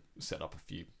set up a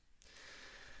few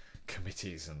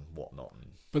committees and whatnot.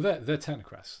 But they're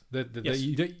technocrats. Yes.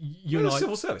 You and I,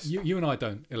 civil service. You and I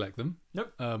don't elect them.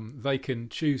 Nope. They can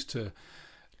choose to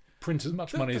print as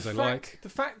much money as they like. The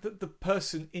fact that the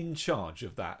person in charge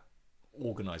of that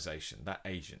organisation, that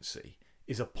agency,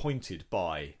 is appointed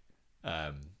by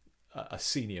a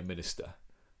senior minister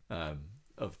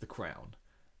of the Crown.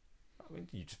 I mean,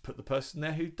 you just put the person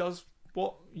there who does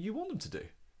what you want them to do.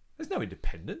 There's no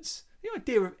independence. The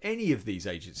idea of any of these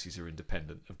agencies are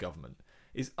independent of government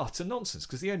is utter nonsense,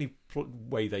 because the only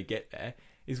way they get there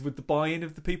is with the buy-in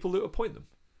of the people that appoint them.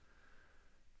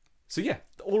 So yeah,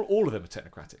 all of them are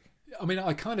technocratic. I mean,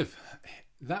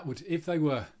 that would, if they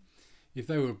were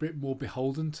a bit more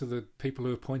beholden to the people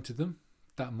who appointed them,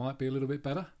 that might be a little bit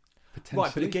better. Potentially.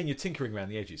 Right, but again, you're tinkering around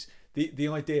the edges. The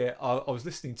idea, I was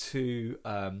listening to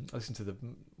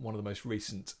one of the most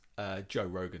recent Joe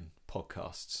Rogan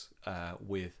podcasts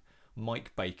with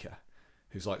Mike Baker,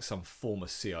 who's like some former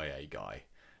CIA guy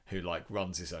who like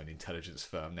runs his own intelligence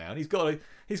firm now, and he's got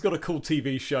a cool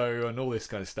TV show and all this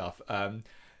kind of stuff.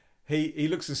 He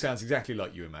looks and sounds exactly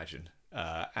like you imagine,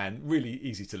 and really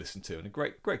easy to listen to, and a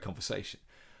great conversation.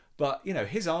 But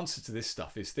his answer to this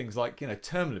stuff is things like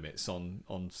term limits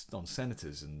on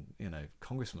senators and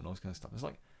congressmen, all this kind of stuff. It's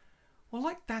like, well,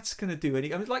 like that's going to do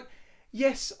any? I mean, like,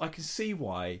 yes, I can see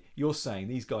why you're saying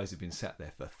these guys have been sat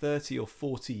there for 30 or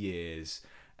 40 years,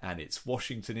 and it's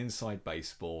Washington inside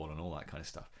baseball and all that kind of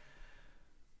stuff.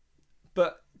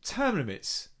 But term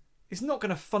limits is not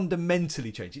going to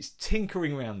fundamentally change. It's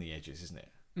tinkering around the edges, isn't it?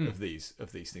 Of these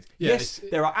things. Yeah, yes,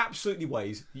 there are absolutely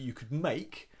ways that you could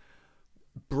make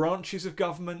branches of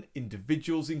government,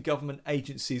 individuals in government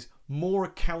agencies more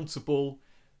accountable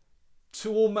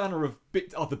to all manner of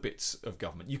other bits of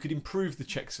government. You could improve the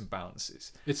checks and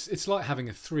balances. It's like having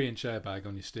a 3-inch airbag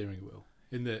on your steering wheel.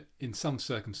 In that, in some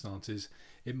circumstances,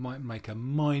 it might make a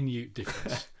minute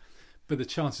difference, but the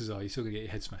chances are you're still going to get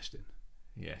your head smashed in.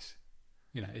 Yes.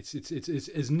 It's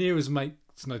as near as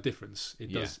makes no difference.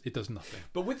 It does nothing.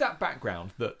 But with that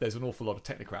background, that there's an awful lot of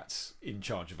technocrats in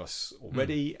charge of us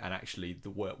already, and actually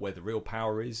where the real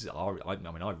power is, I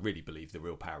really believe the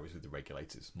real power is with the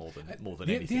regulators more than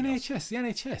anything else. The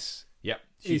NHS,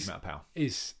 huge amount of power,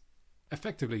 is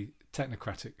effectively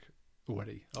technocratic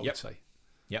already. I would say.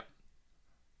 Yep.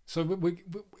 So we're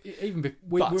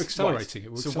accelerating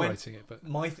it. We're accelerating it. But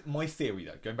my theory,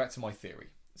 though, going back to my theory.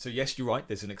 So yes, you're right.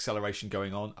 There's an acceleration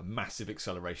going on, a massive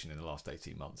acceleration in the last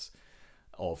 18 months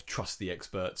of trust the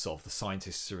experts, of the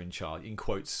scientists are in charge. In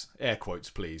quotes, air quotes,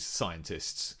 please,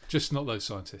 scientists. Just not those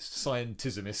scientists.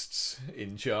 Scientismists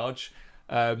in charge.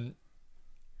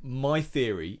 My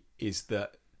theory is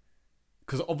that,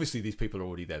 because obviously these people are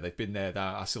already there. They've been there.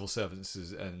 Our civil servants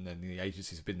and the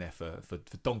agencies have been there for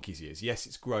donkey's years. Yes,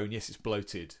 it's grown. Yes, it's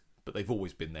bloated. But they've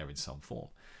always been there in some form.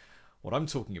 What I'm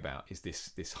talking about is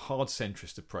this hard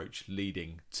centrist approach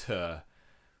leading to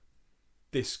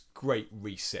this great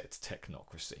reset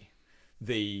technocracy.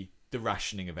 The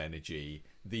rationing of energy.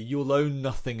 The you'll own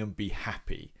nothing and be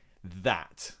happy.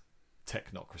 That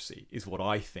technocracy is what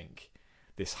I think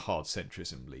this hard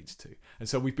centrism leads to. And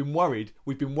so we've been worried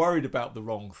about the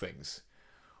wrong things.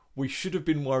 We should have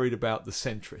been worried about the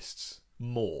centrists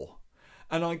more.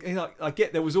 And I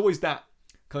get there was always that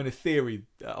kind of theory.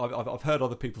 I've heard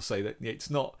other people say that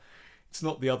it's not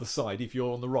the other side. If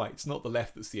you're on the right, it's not the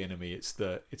left that's the enemy, it's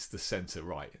the centre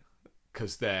right,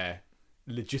 because they're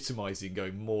legitimizing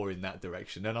going more in that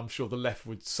direction. And I'm sure the left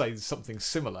would say something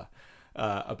similar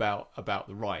about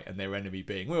the right and their enemy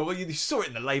being, well, you saw it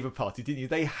in the Labour Party, didn't you?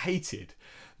 They hated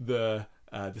the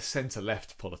centre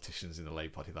left politicians in the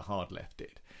Labour Party. The hard left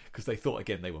did, because they thought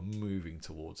again they were moving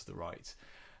towards the right.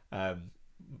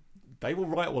 They were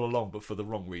right all along, but for the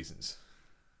wrong reasons.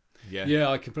 Yeah,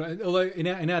 I can. Although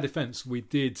in our defence, we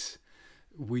did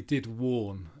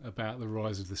warn about the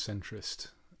rise of the centrist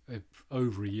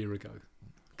over a year ago.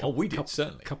 We did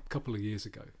certainly. Couple of years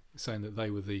ago, saying that they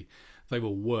were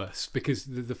worse because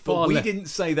the far. But we left... didn't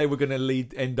say they were going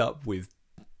to end up with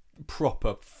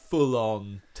proper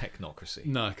full-on technocracy.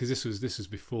 No, because this was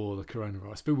before the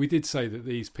coronavirus. But we did say that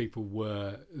these people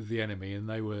were the enemy, and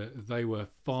they were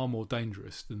far more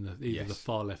dangerous than either the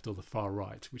far left or the far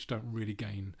right, which don't really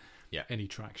gain any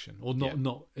traction, or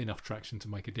not enough traction to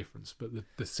make a difference. But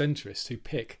the centrists who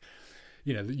pick,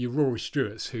 your Rory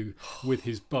Stewart's, who with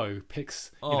his bow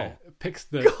picks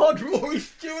the Rory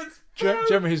Stewart's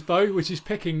Gemma his bow, which is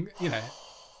picking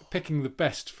the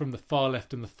best from the far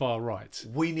left and the far right.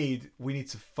 We need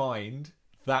to find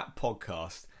that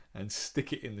podcast and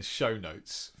stick it in the show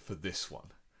notes for this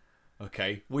one.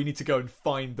 Okay, we need to go and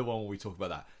find the one where we talk about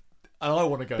that. And I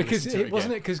want to go because listen to it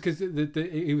wasn't again. It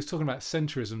because he was talking about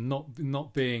centrism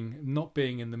not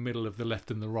being in the middle of the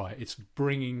left and the right. It's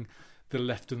bringing the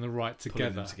left and the right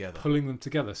together, pulling them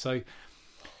together. So.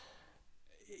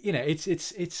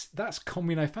 It's that's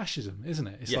communo-fascism, isn't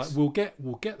it? It's like we'll get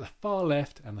the far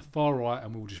left and the far right,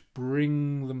 and we'll just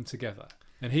bring them together.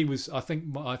 And he was, I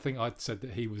think I'd said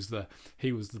that he was the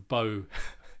bow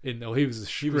he was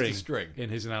the string in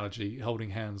his analogy,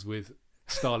 holding hands with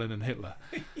Stalin and Hitler.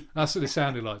 That's what it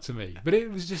sounded like to me. But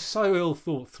it was just so ill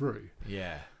thought through.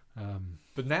 Yeah.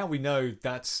 But now we know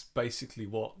that's basically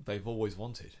what they've always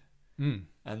wanted, and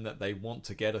that they want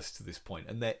to get us to this point,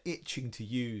 and they're itching to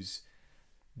use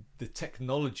the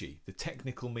technology, the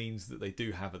technical means that they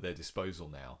do have at their disposal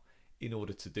now in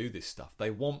order to do this stuff. They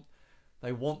want the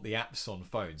apps on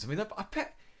phones. I mean, I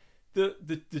bet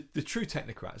the true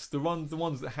technocrats, the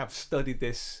ones that have studied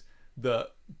this, the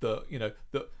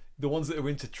ones that are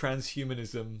into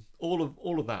transhumanism, all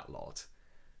of that lot.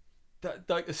 That,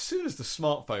 like, as soon as the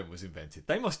smartphone was invented,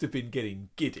 they must have been getting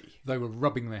giddy. They were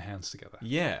rubbing their hands together.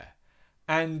 Yeah,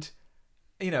 and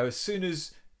as soon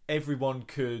as everyone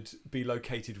could be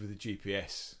located with a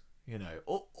GPS,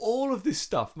 all of this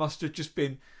stuff must have just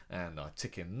been, and I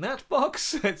tick in that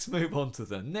box, let's move on to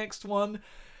the next one.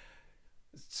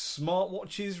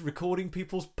 Smartwatches recording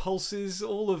people's pulses,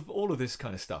 all of this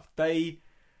kind of stuff. Again,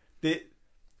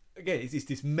 it's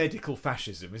this medical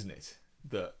fascism, isn't it,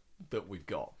 that we've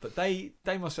got. But they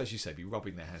must, as you say, be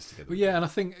rubbing their hands together. Well, yeah, and I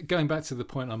think going back to the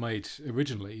point I made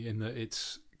originally, in that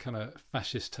it's kind of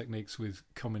fascist techniques with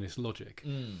communist logic.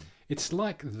 It's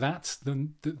like that's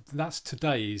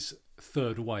today's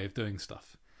third way of doing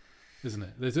stuff, isn't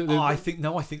it? I think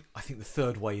the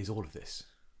third way is all of this.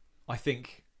 I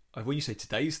think when you say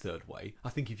today's third way, I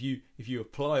think if you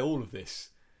apply all of this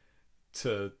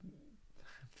to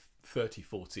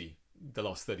the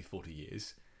last 30, 40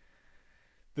 years,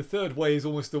 the third way is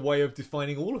almost a way of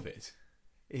defining all of it.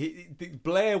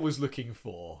 Blair was looking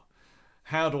for,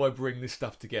 how do I bring this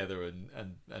stuff together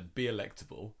and be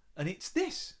electable? And it's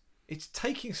this. It's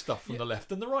taking stuff from the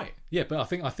left and the right. Yeah, but I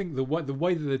think the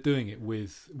way that they're doing it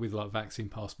with like vaccine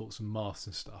passports and masks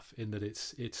and stuff, in that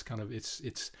it's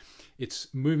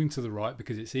moving to the right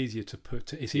because it's easier to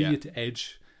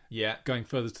edge. Yeah. Going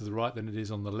further to the right than it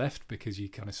is on the left, because you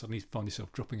kind of suddenly find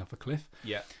yourself dropping off a cliff.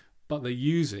 Yeah. But they're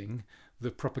using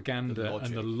the propaganda The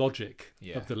and the logic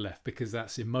Yeah. of the left, because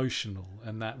that's emotional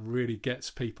and that really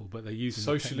gets people. But they're using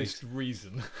Socialist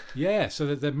reason. yeah,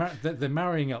 so that they're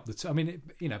marrying up the I mean,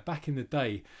 back in the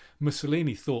day,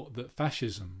 Mussolini thought that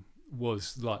fascism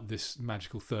was like this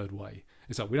magical third way.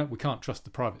 It's like we can't trust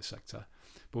the private sector,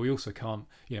 but we also can't,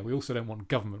 we also don't want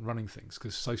government running things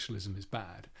because socialism is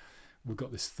bad. We've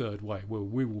got this third way where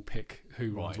we will pick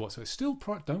who runs what. So it's still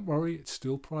don't worry, it's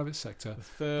still private sector. The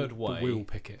third way. But we will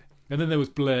pick it. And then there was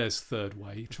Blair's third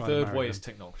way. The third way is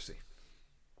technocracy.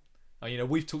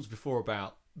 We've talked before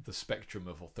about the spectrum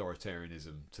of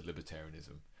authoritarianism to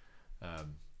libertarianism,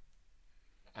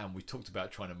 and we talked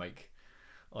about trying to make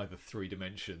either 3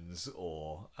 dimensions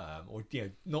or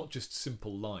not just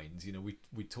simple lines.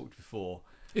 We talked before.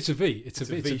 It's a V. It's a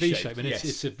V shape, and yes.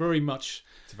 it's a very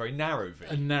narrow V.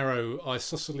 A narrow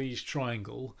isosceles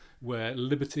triangle where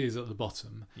liberty is at the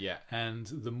bottom. Yeah. And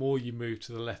the more you move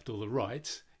to the left or the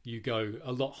right, you go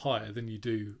a lot higher than you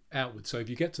do outward. So if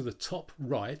you get to the top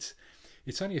right,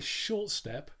 it's only a short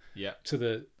step to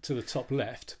the top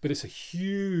left, but it's a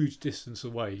huge distance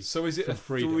away. So is it from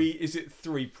freedom. Is it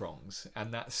 3 prongs,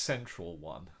 and that central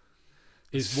one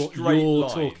is what straight you're line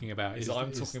talking about?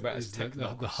 I'm talking about is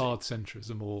technocracy. The hard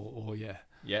centrism, or yeah.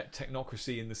 Yeah,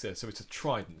 technocracy in the sense. So it's a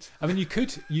trident. I mean, you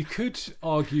could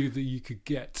argue that you could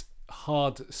get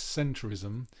hard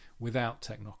centrism without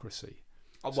technocracy.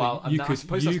 Well, I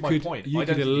suppose that's my point. You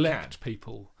could elect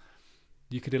people.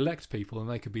 You could elect people, and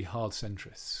they could be hard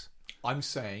centrists. I'm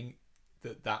saying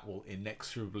that will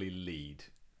inexorably lead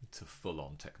to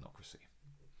full-on technocracy.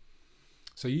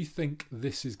 So you think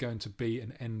this is going to be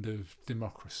an end of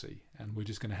democracy, and we're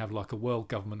just going to have like a world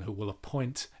government who will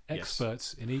appoint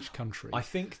experts in each country? I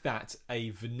think that a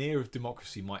veneer of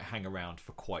democracy might hang around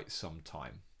for quite some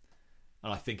time.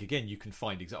 And I think, again, you can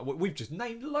find examples. We've just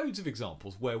named loads of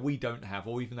examples where we don't have,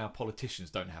 or even our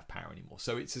politicians don't have power anymore.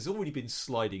 So it's already been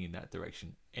sliding in that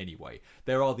direction anyway.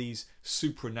 There are these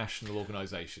supranational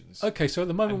organisations. Okay, so at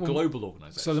the moment, and global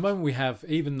organisations. So at the moment we have,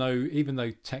 even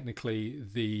though technically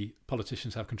the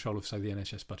politicians have control of, say, the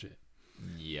NHS budget.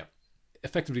 Yeah.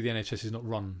 Effectively, the NHS is not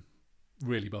run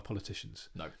really by politicians.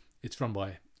 No. It's run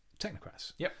by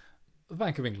technocrats. Yep. The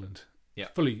Bank of England. Yeah.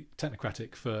 Fully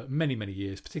technocratic for many, many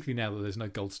years, particularly now that there's no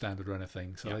gold standard or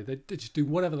anything. So they just do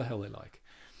whatever the hell they like.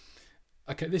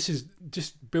 Okay, this is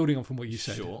just building on from what you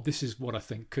said. Sure. This is what I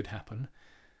think could happen.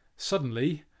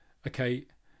 Suddenly, okay,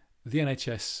 the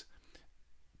NHS,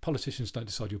 politicians don't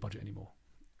decide your budget anymore.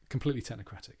 Completely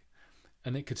technocratic.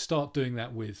 And it could start doing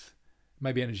that with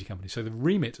maybe energy companies. So the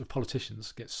remit of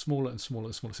politicians gets smaller and smaller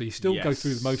and smaller. So you still go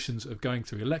through the motions of going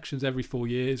through elections every 4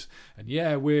 years, and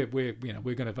we're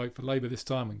going to vote for Labour this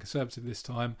time and Conservative this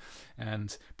time,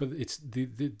 but it's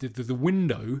the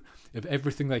window of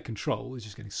everything they control is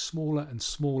just getting smaller and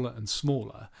smaller and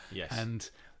smaller. Yes. And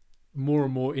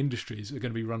more industries are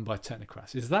going to be run by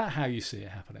technocrats. Is that how you see it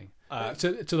happening?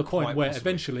 To the point where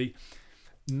eventually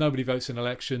nobody votes in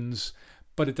elections,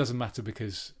 but it doesn't matter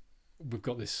because we've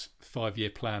got this 5-year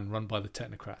plan run by the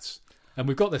technocrats, and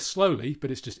we've got this slowly,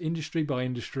 but it's just industry by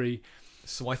industry.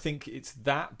 So I think it's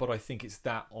that, but I think it's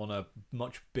that on a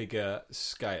much bigger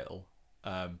scale,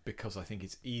 because I think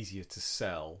it's easier to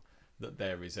sell that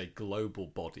there is a global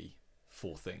body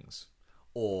for things,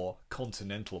 or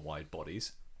continental-wide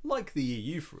bodies like the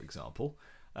EU, for example,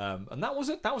 and that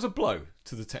was a blow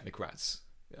to the technocrats.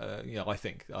 I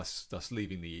think us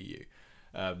leaving the EU.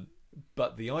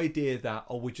 But the idea that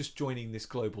we're just joining this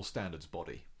global standards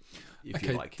body, if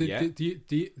you like,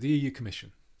 the EU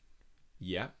Commission,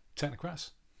 technocrats,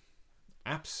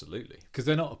 absolutely, because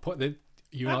they're not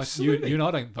you and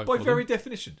I don't vote by for very them.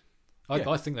 definition.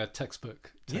 I think they're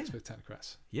textbook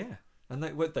technocrats. Yeah, and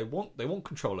they want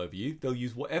control over you. They'll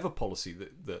use whatever policy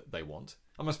that they want.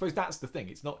 I suppose that's the thing.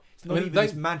 It's not even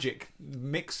this magic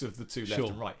mix of the two left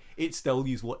and right. They'll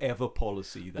use whatever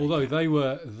policy they Although can.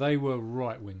 they were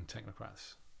right-wing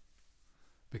technocrats,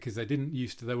 because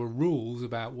there were rules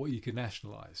about what you could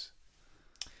nationalise.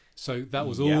 So that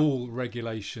was all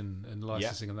regulation and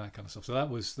licensing and that kind of stuff. So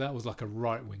that was like a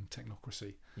right-wing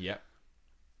technocracy. Yeah.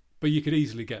 But you could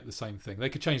easily get the same thing. They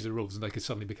could change the rules and they could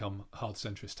suddenly become hard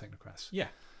centrist technocrats. Yeah.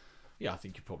 Yeah, I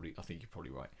think you're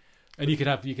probably right. And you could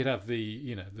have the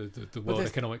World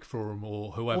Economic Forum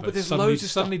or whoever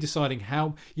suddenly deciding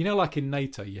how, like in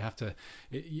NATO you have to,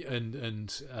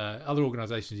 and other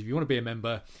organisations, if you want to be a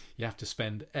member you have to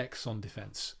spend X on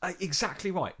defence.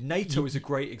 Exactly right. NATO is a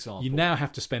great example. You now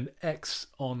have to spend X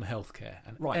on healthcare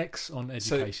and X on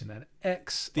education and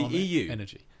X on EU,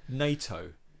 energy.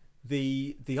 NATO,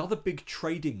 the other big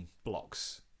trading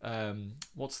blocks.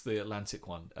 What's the Atlantic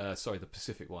one? The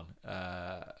Pacific one.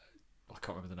 I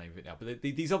can't remember the name of it now, but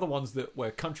these other ones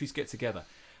where countries get together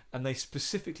and they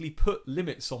specifically put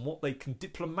limits on what they can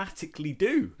diplomatically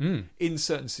do in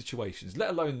certain situations, let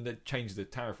alone change the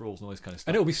tariff rules and all this kind of stuff.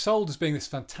 And it'll be sold as being this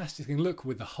fantastic thing. Look,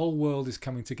 with the whole world is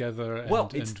coming together.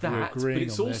 And, It's and that, we're agreeing but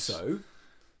it's on also this.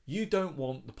 you don't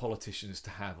want the politicians to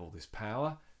have all this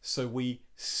power, so we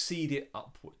cede it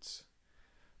upwards.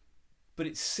 But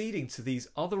it's ceding to these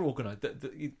other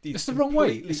organisations. It's the wrong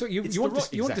way. So you want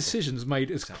exactly. decisions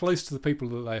made as close to the people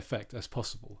that they affect as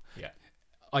possible. Yeah.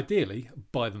 Ideally,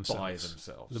 by themselves. By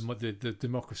themselves. The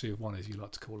democracy of one, as you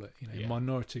like to call it. Yeah.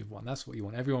 Minority of one. That's what you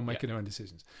want. Everyone making their own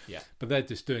decisions. Yeah. But they're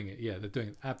just doing it. Yeah, they're doing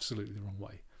it absolutely the wrong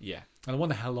way. Yeah. And I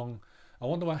wonder how long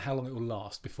it will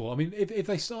last before. I mean, if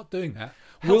they start doing that,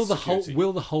 will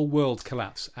the whole world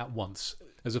collapse at once?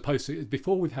 As opposed to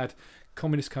before, we've had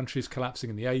communist countries collapsing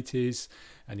in the 80s,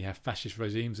 and you have fascist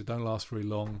regimes that don't last very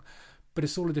long. But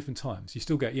it's all at different times. You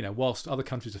still get, whilst other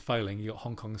countries are failing, you got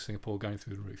Hong Kong and Singapore going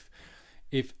through the roof.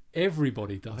 If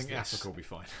everybody does this, Africa will be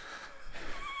fine.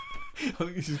 I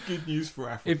think this is good news for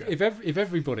Africa. If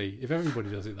everybody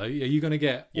does it though, are you going to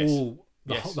get the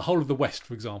whole of the West,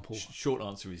 for example? Short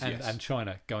answer is yes. And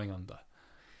China going under.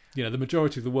 The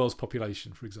majority of the world's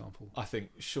population, for example. I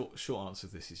think short answer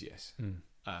to this is yes.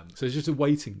 So it's just a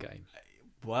waiting game.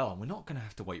 Well, we're not going to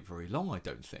have to wait very long, I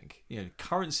don't think.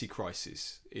 Currency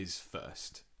crisis is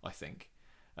first, I think,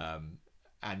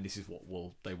 and this is what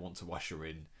they want to usher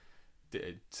in.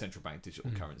 Central bank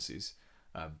digital currencies.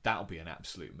 That'll be an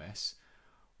absolute mess.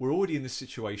 We're already in this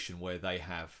situation where they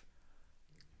have,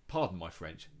 pardon my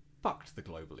French, fucked the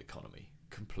global economy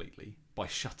completely by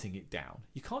shutting it down.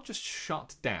 You can't just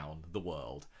shut down the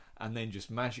world and then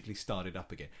just magically start it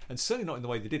up again. And certainly not in the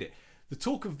way they did it. The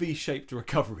talk of V-shaped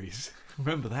recoveries,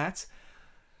 remember that?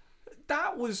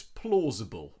 That was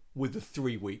plausible with the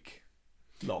 3-week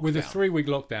lockdown. With a 3-week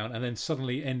lockdown and then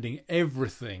suddenly ending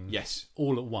everything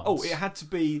all at once. Oh, it had to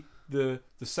be the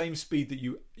same speed that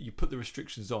you put the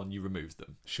restrictions on, you removed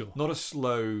them. Sure. Not a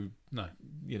slow,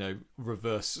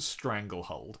 reverse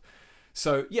stranglehold.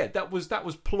 So, yeah, that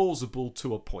was plausible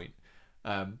to a point.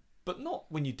 But not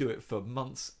when you do it for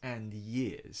months and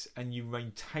years and you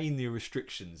maintain the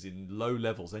restrictions in low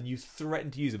levels and you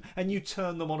threaten to use them and you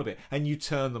turn them on a bit and you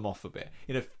turn them off a bit.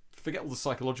 Forget all the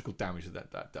psychological damage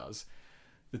that does.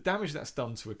 The damage that's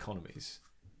done to economies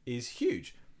is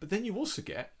huge. But then you also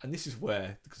get, and this is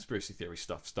where the conspiracy theory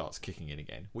stuff starts kicking in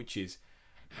again, which is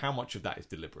how much of that is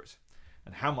deliberate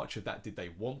and how much of that did they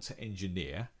want to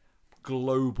engineer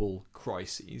global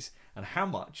crises, and how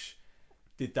much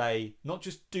did they not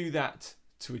just do that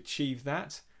to achieve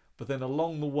that, but then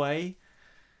along the way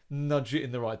nudge it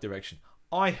in the right direction.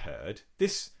 I heard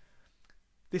this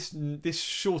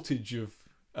shortage of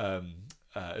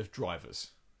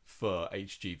drivers for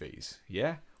HGVs,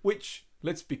 which,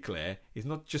 let's be clear, is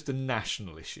not just a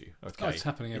national issue. Okay, it's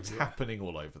happening everywhere. It's happening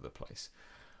all over the place.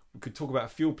 We could talk about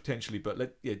fuel potentially,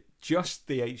 but just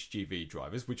the HGV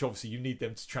drivers, which obviously you need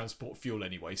them to transport fuel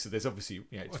anyway. So there's obviously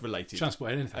it's related.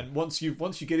 Transport anything. And once you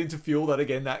get into fuel,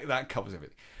 that covers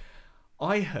everything.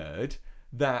 I heard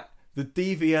that the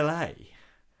DVLA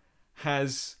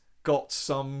has got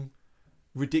some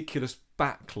ridiculous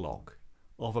backlog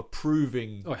of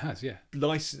approving. Oh, it has, yeah.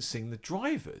 Licensing the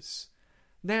drivers.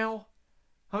 Now,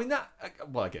 I mean that.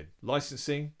 Well, again,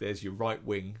 licensing. There's your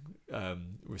right-wing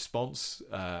response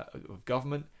of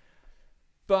government,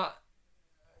 but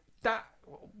that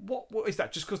what is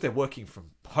that? Just because they're working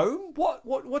from home?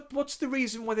 What's the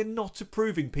reason why they're not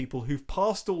approving people who've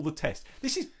passed all the tests?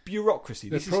 This is bureaucracy.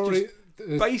 This is just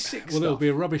basic stuff. Well, there'll be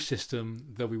a rubbish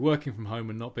system. They'll be working from home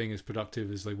and not being as productive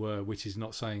as they were, which is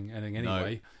not saying anything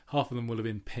anyway. No. Half of them will have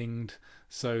been pinged.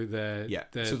 So they're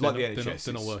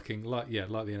not working like the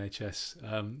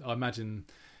NHS. I imagine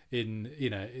in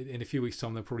a few weeks'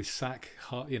 time they'll probably sack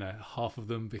half of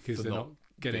them because they're not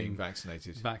getting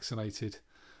vaccinated.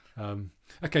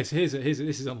 Okay, so here's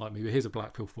this is unlike me, but here's a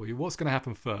black pill for you. What's going to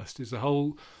happen first? Is the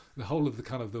whole of the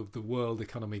kind of the world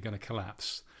economy going to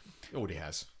collapse? It already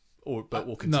has, but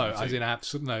will continue.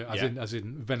 As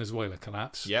in Venezuela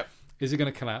collapse. Yep. Is it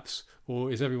going to collapse,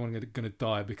 or is everyone going to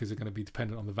die because they're going to be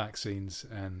dependent on the vaccines?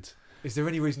 And is there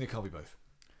any reason it can't be both?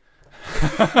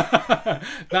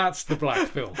 That's the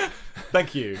black pill.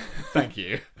 Thank you.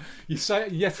 You say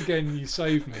yet again. You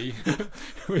saved me.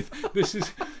 This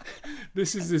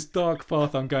is this dark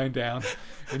path I'm going down,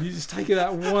 and you just take it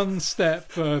that one step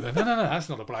further. No, that's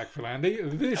not a black pill, Andy.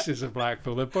 This is a black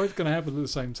pill. They're both going to happen at the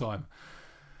same time.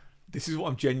 This is what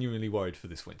I'm genuinely worried for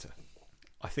this winter.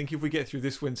 I think if we get through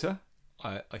this winter,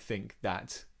 I think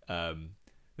that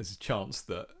there's a chance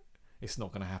that it's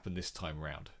not going to happen this time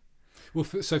round. Well,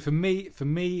 so for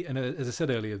me, and as I said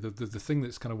earlier, the thing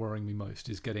that's kind of worrying me most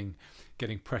is getting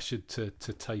pressured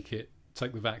to take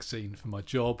the vaccine for my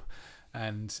job,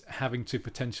 and having to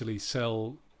potentially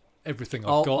sell everything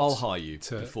I've got. I'll hire you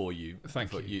before you.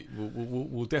 Thank you.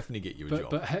 We'll definitely get you a job.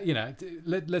 But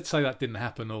let's say that didn't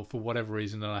happen, or for whatever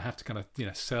reason, and I have to kind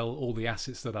of sell all the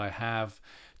assets that I have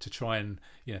to try and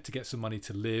to get some money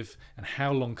to live. And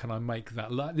how long can I make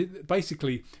that?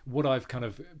 Basically, what I've kind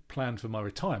of planned for my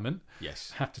retirement.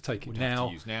 Yes. Have to take it Would now. have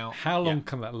to use now. How long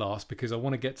can that last? Because I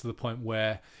want to get to the point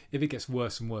where if it gets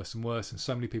worse and worse and worse, and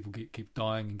so many people keep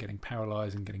dying and getting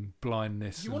paralysed and getting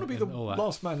blindness. You want to be the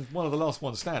last man, one of the last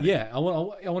ones standing. Yeah, I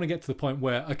want to get to the point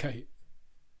where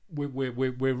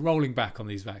we're rolling back on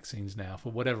these vaccines now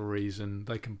for whatever reason.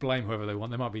 They can blame whoever they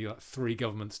want. There might be like 3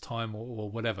 governments' time or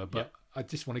whatever, but I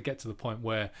just want to get to the point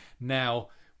where now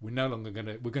we're no longer going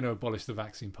to abolish the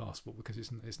vaccine passport because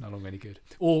it's no longer any good.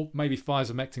 Or maybe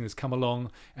Pfizer Mectin has come along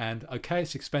and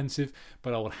it's expensive,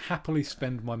 but I will happily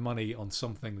spend my money on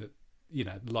something that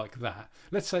like that.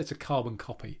 Let's say it's a carbon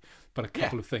copy, but a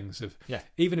couple of things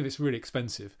even if it's really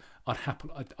expensive,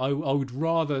 I would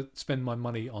rather spend my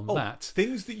money on that.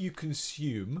 Things that you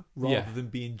consume rather than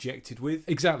be injected with.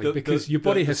 Exactly, because your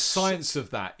body has science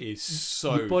of that is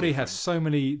so your body different. has so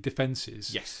many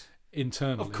defenses. Yes.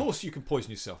 Internally. Of course you can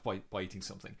poison yourself by eating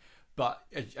something. But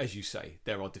as you say,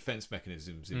 there are defense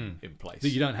mechanisms in place. That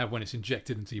you don't have when it's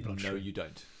injected into your bloodstream.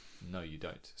 No, you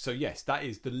don't. So yes, that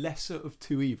is the lesser of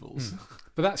two evils.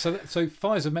 But so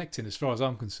Pfizer Mectin, as far as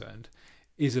I'm concerned,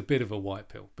 is a bit of a white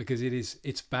pill because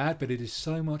it's bad, but it is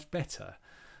so much better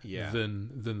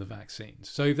than the vaccines.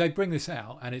 So if they bring this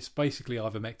out and it's basically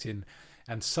ivermectin,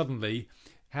 and suddenly,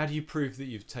 how do you prove that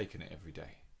you've taken it every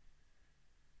day?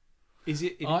 Is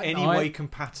it in any way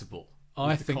compatible?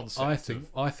 I think what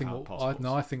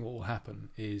will happen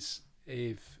is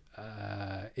if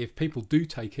people do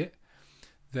take it,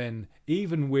 then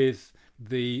even with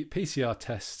the PCR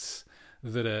tests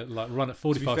that are like run at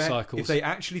 45 cycles, if they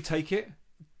actually take it,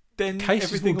 then cases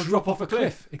everything will will drop off a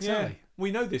cliff. Exactly. Yeah, we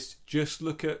know this. Just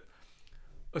look at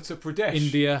Uttar Pradesh,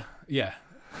 India,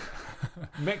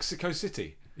 Mexico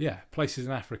City. Yeah, places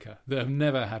in Africa that have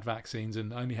never had vaccines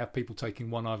and only have people taking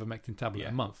one ivermectin tablet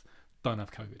a month don't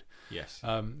have COVID. Yes.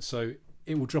 So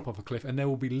it will drop off a cliff, and there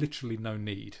will be literally no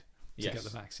need to get the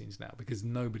vaccines now because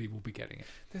nobody will be getting it.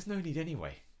 There's no need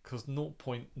anyway because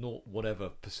 0.0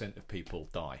 whatever % of people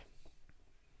die.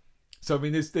 So I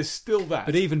mean, there's still that.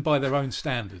 But even by their own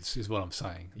standards, is what I'm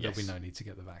saying. There'll be no need to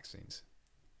get the vaccines.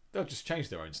 They'll just change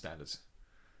their own standards.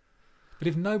 But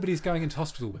if nobody's going into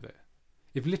hospital with it,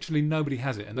 if literally nobody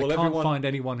has it, and they can't find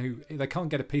anyone they can't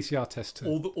get a PCR test to...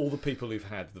 All the people who've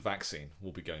had the vaccine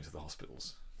will be going to the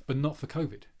hospitals. But not for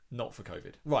COVID. Not for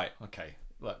COVID. Right, okay.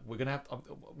 Look, we're going to have...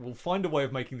 we'll find a way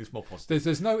of making this more positive.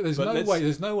 There's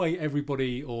no way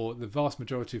everybody or the vast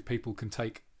majority of people can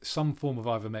take some form of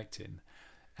ivermectin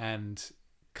and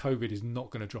COVID is not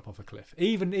going to drop off a cliff.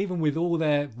 Even with all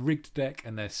their rigged deck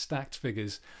and their stacked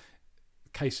figures...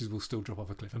 cases will still drop off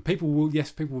a cliff, and people will be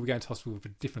going to hospital for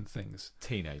different things.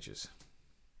 Teenagers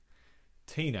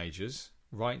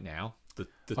right now, the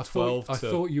I 12 I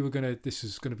thought you were this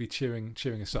is going to be cheering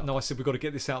us up. No, I said we've got to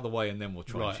get this out of the way and then we'll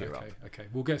try and cheer up. Okay,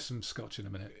 we'll get some scotch in a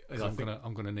minute.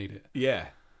 I'm gonna need it. Yeah,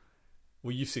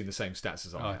 well, you've seen the same stats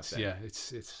as I have. Yeah,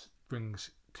 it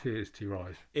brings tears to your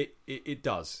eyes. It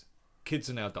does. Kids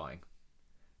are now dying,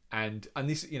 and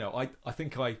this, I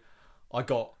think I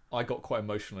got quite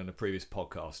emotional in a previous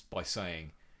podcast by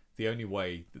saying the only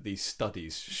way that these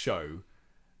studies show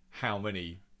how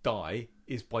many die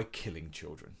is by killing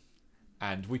children.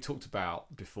 And we talked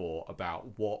about before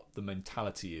about what the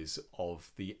mentality is of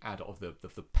the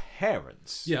the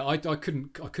parents. Yeah, I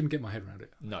couldn't get my head around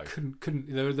it. No,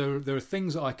 couldn't. There are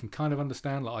things that I can kind of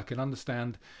understand. Like I can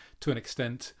understand to an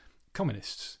extent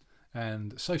communists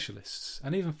and socialists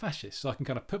and even fascists. I can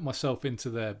kind of put myself into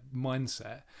their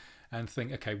mindset and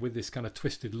think, okay, with this kind of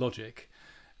twisted logic,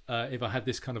 if I had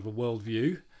this kind of a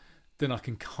worldview, then I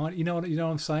can kind of, you know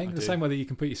what I'm saying? The same way that you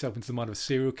can put yourself into the mind of a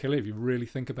serial killer if you really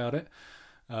think about it.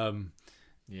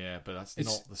 Yeah, but that's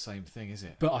not the same thing, is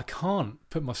it? But I can't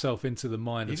put myself into the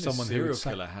mind of someone who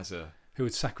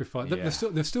would sacrifice. Yeah.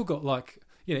 They've still got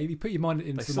if you put your mind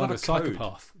into the mind of a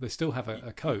psychopath, they still have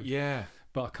a code. Yeah.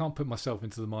 But I can't put myself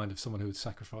into the mind of someone who would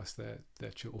sacrifice their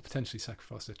children, or potentially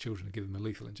sacrifice their children and give them a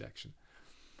lethal injection.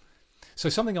 So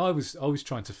something I was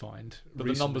trying to find, but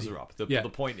recently, the numbers are up. The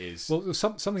point is,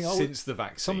 since the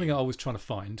vaccine, something I was trying to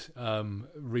find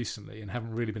recently and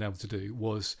haven't really been able to do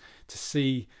was to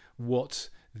see what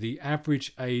the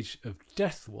average age of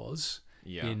death was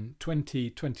in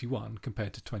 2021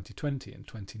 compared to 2020 and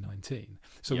 2019.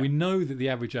 So Yeah. we know that the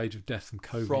average age of death from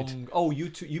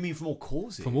COVID You mean from all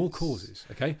causes? from all causes.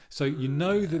 Okay, so we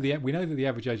know that the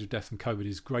average age of death from COVID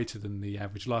is greater than the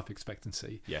average life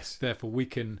expectancy. Yes. Therefore, we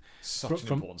can Such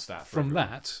an important stat. For from everyone.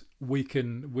 that we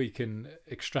can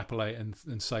extrapolate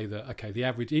and say that okay, the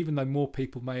average, even though more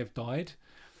people may have died,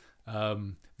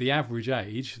 the average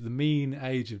age, the mean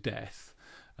age of death,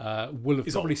 will have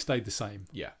probably stayed the same.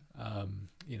 Yeah.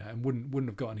 And wouldn't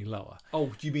have got any lower.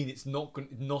 Oh, do you mean it's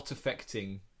not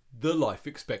affecting the life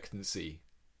expectancy?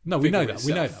 No, we know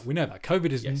figure that. itself? We know that.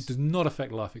 COVID Yes. does not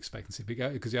affect life expectancy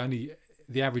because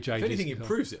the average age. If anything, it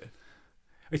improves it.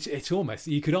 It's almost,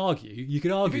 you could argue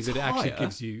it's that it actually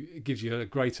higher- gives you a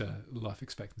greater life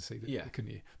expectancy. Yeah.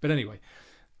 Couldn't you? But anyway,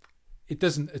 it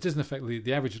doesn't affect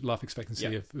the average life expectancy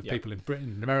Yeah, of yeah. people in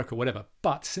Britain, in America, whatever.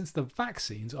 But since the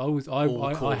vaccines, I All-cause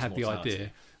had the mortality.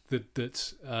 idea that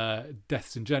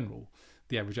deaths in general,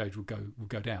 the average age will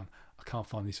go down. I can't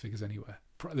find these figures anywhere.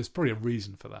 There's probably a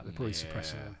reason for that. They're probably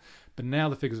suppressing them. But now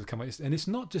the figures have come out, and it's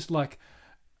not just like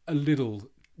a little,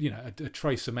 a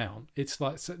trace amount. It's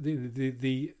like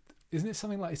the isn't it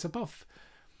something like it's above?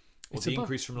 It's the above,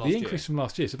 increase from last the year. increase from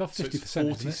last year. It's above 50%. So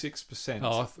it's 46%.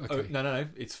 Oh, okay. No.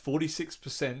 It's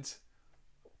 46%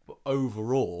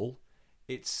 overall.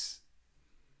 It's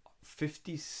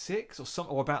 56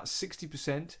 or about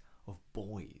 60% of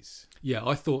boys. Yeah,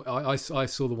 I thought I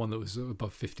saw the one that was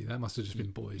above 50. That must have just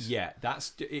been boys. Yeah,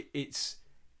 it's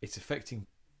affecting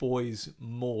boys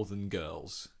more than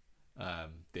girls.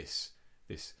 This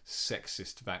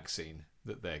sexist vaccine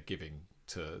that they're giving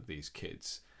to these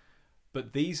kids,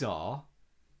 but these are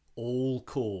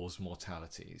all-cause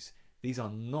mortalities. These are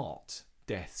not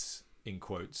deaths in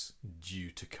quotes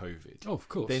due to COVID. Oh, of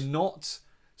course. They're not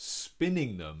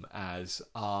spinning them as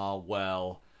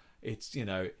well. It's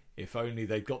if only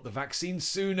they got the vaccine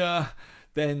sooner,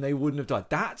 then they wouldn't have died.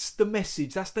 That's the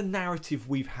message. That's the narrative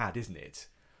we've had, isn't it?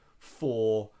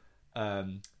 For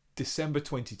December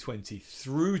 2020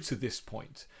 through to this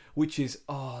point, which is,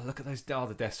 look at those,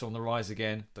 the deaths are on the rise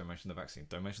again. Don't mention the vaccine.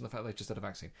 Don't mention the fact they just had a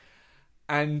vaccine.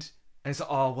 And it's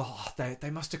like, they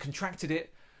must have contracted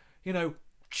it,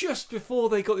 just before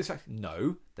they got this vaccine.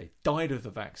 No, they died of the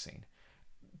vaccine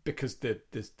because the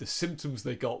symptoms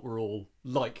they got were all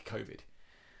like COVID.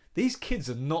 These kids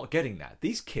are not getting that.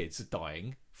 These kids are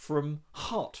dying from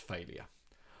heart failure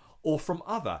or from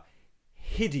other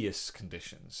hideous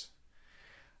conditions.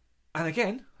 And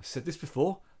again, I've said this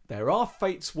before, there are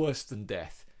fates worse than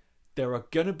death. There are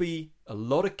going to be a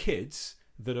lot of kids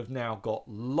that have now got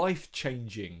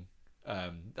life-changing,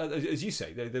 as you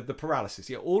say, the paralysis,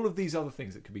 all of these other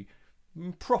things that could be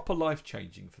proper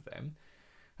life-changing for them.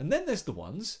 And then there's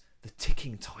the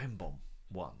ticking time bomb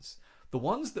ones. The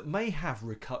ones that may have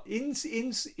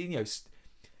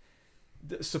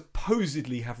that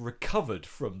supposedly have recovered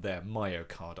from their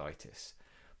myocarditis,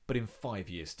 but in 5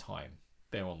 years' time,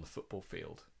 they're on the football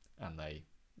field and they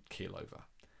keel over.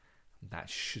 That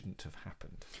shouldn't have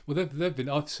happened. Well, they've been.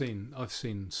 I've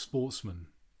seen sportsmen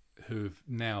who have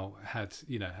now had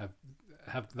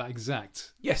have that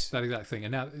exact thing,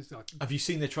 and now it's like, have you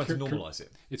seen they're trying to normalise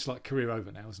it? It's like career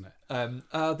over now, isn't it?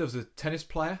 There was a tennis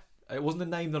player. It wasn't a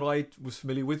name that I was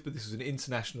familiar with, but this was an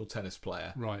international tennis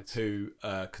player, right? Who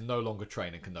can no longer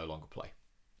train and can no longer play,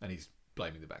 and he's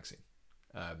blaming the vaccine.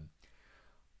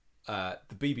 The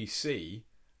BBC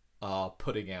are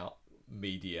putting out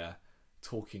media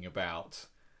talking about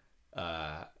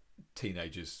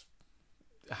teenagers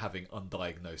having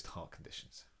undiagnosed heart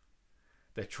conditions.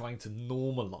 They're trying to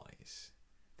normalise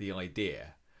the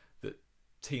idea that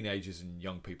teenagers and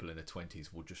young people in their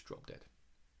 20s will just drop dead.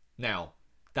 Now,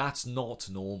 that's not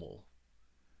normal.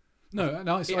 No,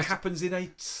 it happens in a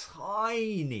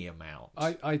tiny amount.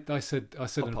 I said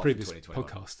in a previous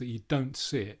podcast that you don't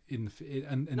see it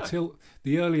until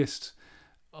the earliest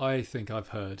I think I've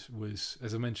heard was,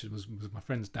 as I mentioned, was my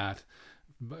friend's dad,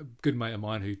 a good mate of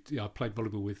mine who I played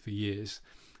volleyball with for years.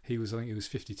 I think he was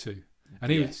 52,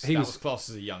 and he was classed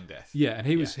as a young death. Yeah, and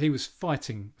he was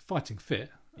fighting fit,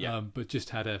 yeah. But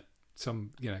just had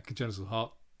some congenital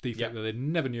heart defect Yeah. that they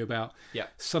never knew about. Yeah.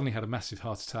 Suddenly had a massive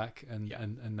heart attack, and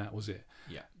that was it.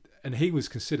 Yeah. And he was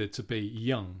considered to be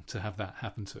young to have that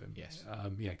happen to him. Yes.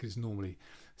 Because normally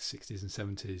 60s and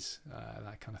 70s,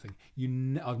 that kind of thing.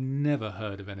 I've never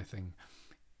heard of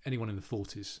anyone in the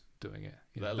 40s doing it.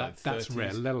 That's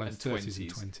rare, let alone 30s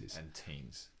and 20s. And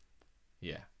teens.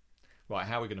 Yeah. Right,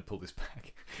 how are we going to pull this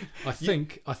back? I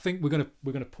think we're going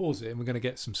to pause it and we're going to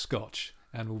get some scotch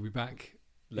and we'll be back.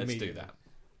 Let's do that.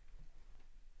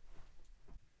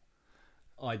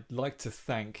 I'd like to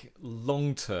thank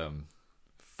long-term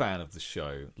fan of the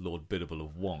show, Lord Biddable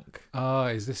of Wonk. Ah,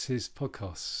 is this his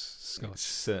podcast, Scott? It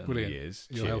certainly Brilliant. is.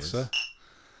 Your health, Cheers. sir.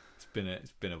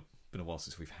 It's been a while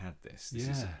since we've had this. This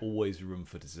is Yeah. always room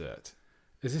for dessert.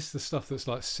 Is this the stuff that's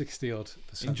like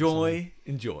 60-odd%?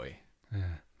 Enjoy. Yeah.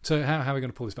 So how are we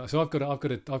going to pull this back? So I've got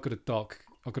a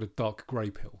dark grey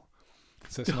pill.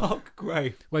 So it's not, Dark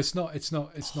grey. well, it's not.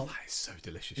 That is so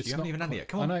delicious. It's You haven't not even had it quite- yet.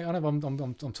 Come on. I know.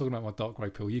 I'm talking about my dark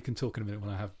grey pill. You can talk in a minute when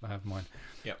I have mine.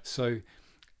 Yep. So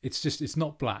it's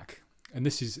not black, and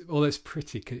this is it's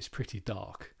pretty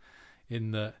dark,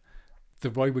 in that the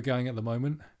way we're going at the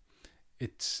moment,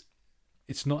 it's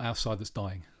not our side that's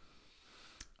dying.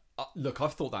 Look,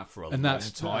 I've thought that for a And long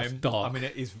that's time. dark. I mean,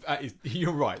 it is.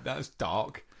 You're right. That's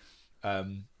dark.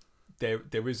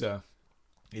 There is a.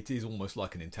 It is almost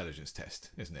like an intelligence test,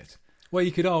 isn't it? Well,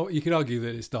 you could argue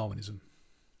that it's Darwinism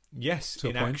Yes, To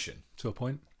a in point. action. to a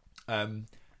point. Here's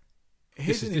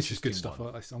This is good interesting stuff.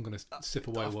 one. I'm going to sip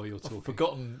away while you're talking. I've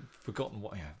forgotten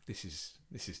what. Yeah, this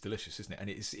is delicious, isn't it? And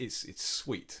it's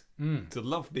sweet. Mm. It's a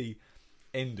lovely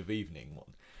end of evening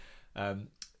one.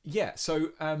 Yeah.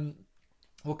 So,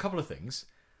 well, a couple of things.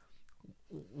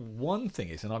 One thing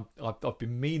is, and I've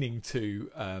been meaning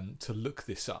to look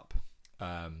this up.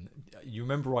 You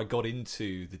remember I got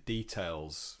into the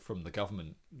details from the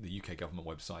UK government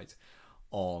website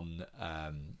on.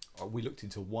 We looked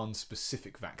into one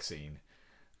specific vaccine,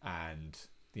 and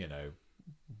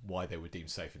why they were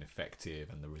deemed safe and effective,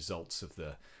 and the results of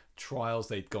the trials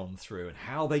they'd gone through, and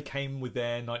how they came with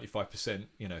their 95%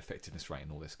 effectiveness rate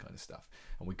and all this kind of stuff.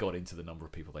 And we got into the number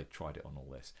of people they'd tried it on,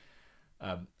 all this.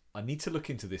 I need to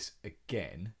look into this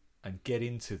again and get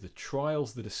into the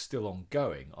trials that are still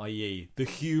ongoing, i.e. the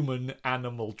human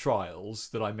animal trials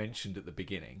that I mentioned at the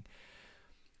beginning,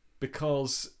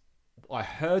 because I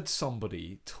heard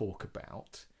somebody talk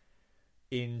about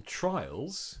in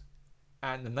trials,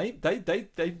 and they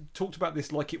talked about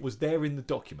this like it was there in the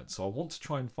document, so I want to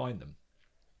try and find them,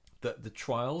 that the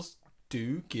trials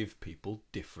do give people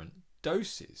different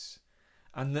doses,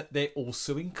 and that they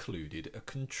also included a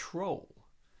control.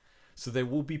 So there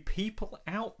will be people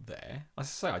out there,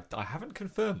 as I say, I haven't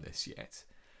confirmed this yet,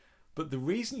 but the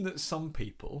reason that some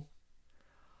people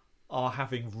are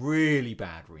having really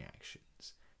bad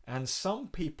reactions and some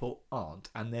people aren't,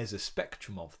 and there's a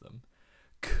spectrum of them,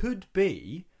 could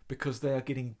be because they are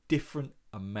getting different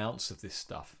amounts of this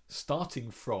stuff, starting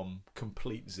from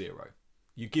complete zero.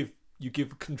 You give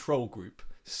a control group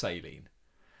saline,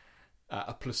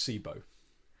 a placebo,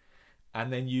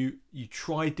 and then you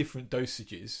try different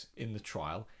dosages in the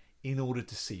trial in order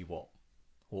to see what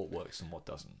works and what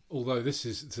doesn't. Although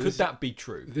that be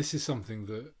true? This is something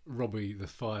that Robbie the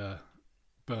Fire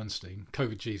Bernstein,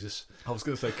 COVID Jesus, I was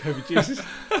going to say COVID Jesus,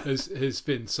 has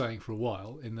been saying for a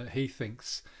while, in that he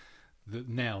thinks that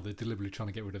now they're deliberately trying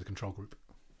to get rid of the control group.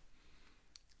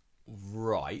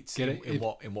 Right. In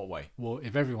what way? Well,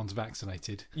 if everyone's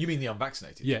vaccinated, you mean the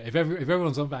unvaccinated? Yeah, if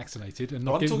everyone's unvaccinated and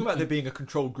not, I'm talking about there being a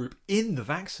control group in the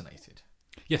vaccinated.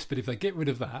 Yes, but if they get rid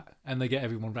of that and they get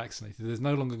everyone vaccinated, there's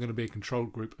no longer going to be a control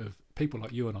group of people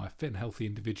like you and I, fit and healthy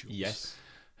individuals, yes,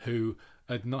 who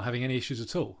are not having any issues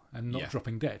at all and not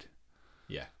dropping dead,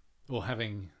 or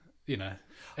having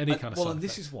any kind of. Well, side and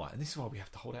this effects. is why we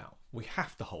have to hold out. We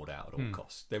have to hold out at all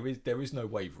costs. There is no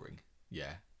wavering.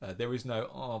 Yeah. There is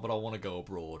no, but I want to go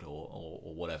abroad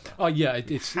or whatever. Oh yeah,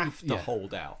 we have to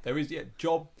hold out. There is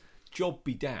job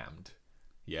be damned.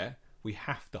 Yeah, we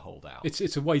have to hold out.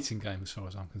 It's a waiting game as far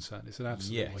as I'm concerned. It's an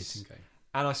absolute waiting game.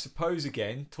 And I suppose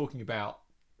again, talking about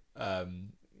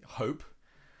hope,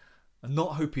 and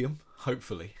not hopium,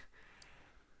 hopefully.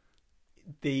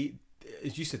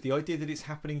 As you said, the idea that it's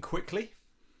happening quickly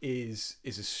is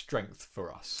a strength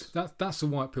for us. That's a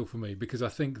white pill for me, because I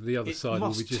think the other side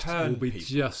will be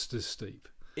just as steep.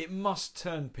 It must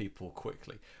turn people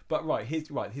quickly. But here's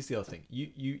the other thing.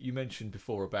 You mentioned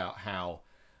before about how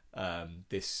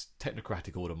this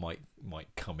technocratic order might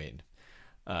come in.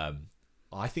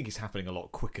 I think it's happening a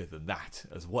lot quicker than that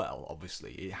as well.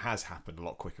 Obviously, it has happened a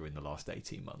lot quicker in the last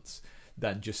 18 months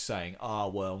than just saying,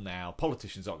 now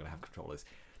politicians aren't going to have control of this.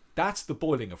 That's the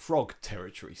boiling a frog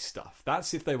territory stuff.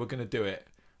 That's if they were going to do it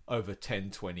over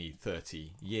 10, 20,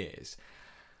 30 years.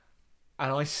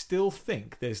 And I still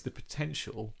think there's the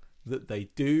potential that they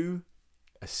do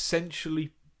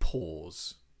essentially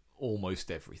pause almost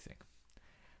everything.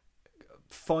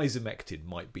 Pfizer-Mectin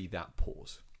might be that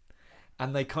pause.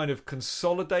 And they kind of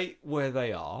consolidate where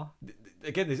they are.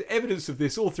 Again, there's evidence of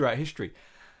this all throughout history.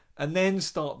 And then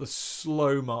start the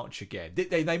slow march again.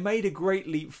 They made a great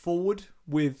leap forward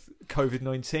with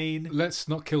COVID-19. Let's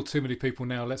not kill too many people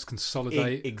now. Let's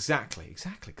consolidate. Exactly.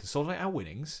 Consolidate our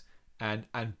winnings and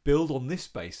build on this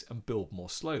base and build more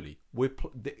slowly.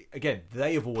 Again,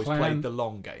 they have always played the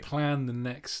long game. Plan the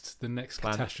next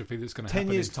catastrophe that's going to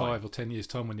happen in 5 or 10 years'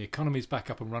 time when the economy's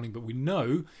back up and running. But we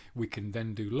know we can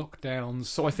then do lockdowns.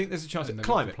 So I think there's a chance.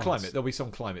 Climate. There'll be some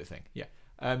climate thing. Yeah.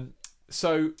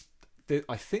 So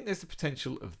I think there's the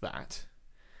potential of that,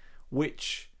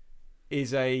 which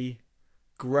is a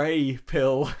grey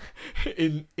pill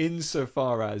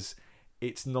insofar as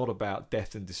it's not about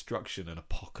death and destruction and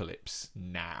apocalypse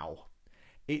now.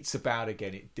 It's about,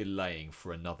 again, it delaying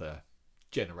for another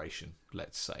generation,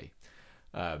 let's say.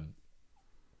 But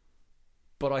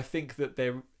I think that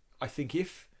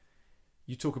if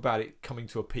you talk about it coming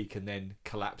to a peak and then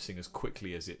collapsing as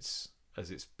quickly as it's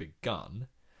begun,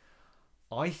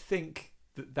 I think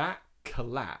that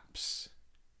collapse,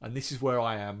 and this is where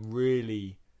I am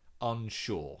really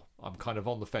unsure. I'm kind of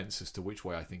on the fence as to which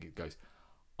way I think it goes.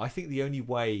 I think the only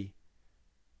way,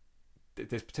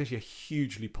 there's potentially a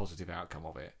hugely positive outcome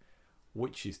of it,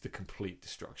 which is the complete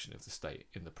destruction of the state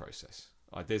in the process.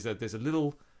 There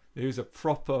is a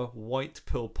proper white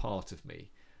pill part of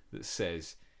me that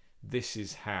says this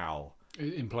is how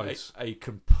in place a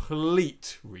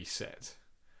complete reset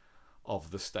of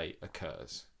the state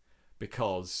occurs,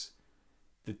 because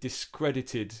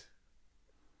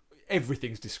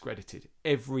everything's discredited,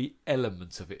 every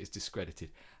element of it is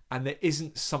discredited, and there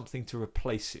isn't something to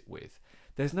replace it with.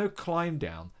 There's no climb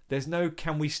down. There's no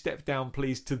can we step down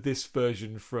please to this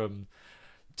version from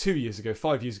 2 years ago,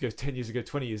 5 years ago, 10 years ago,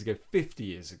 20 years ago, 50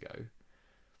 years ago.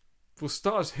 For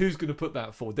starters, who's going to put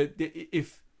that forward?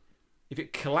 If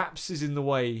it collapses in the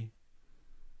way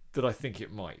that I think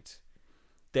it might,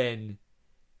 then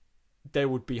there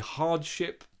would be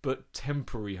hardship, but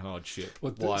temporary hardship.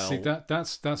 Well, see,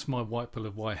 that's my white pill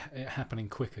of why it happening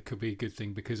quicker could be a good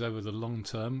thing, because over the long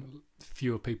term,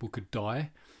 fewer people could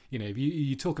die. You know,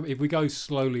 if we go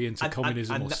slowly into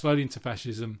communism or slowly into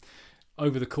fascism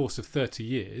over the course of 30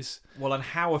 years. Well, and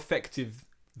how effective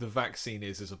the vaccine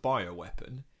is as a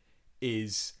bioweapon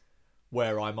is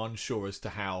where I'm unsure as to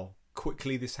how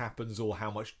quickly this happens or how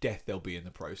much death there'll be in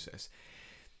the process.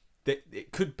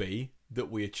 It could be that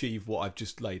we achieve what I've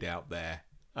just laid out there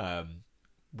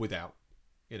without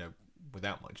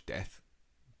much death.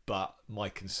 But my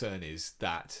concern is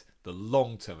that the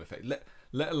long-term effect,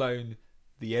 let alone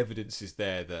the evidence is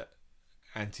there that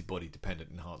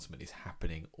antibody-dependent enhancement is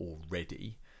happening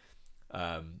already.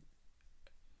 Let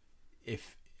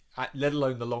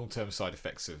alone the long-term side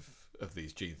effects of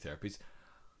these gene therapies.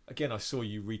 Again, I saw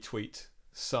you retweet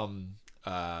some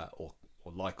or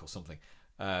like or something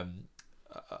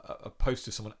a post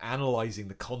of someone analysing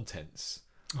the contents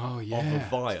of a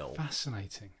vial.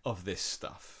 Fascinating. Of this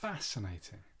stuff.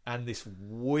 Fascinating. And this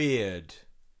weird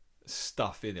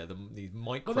stuff in there, these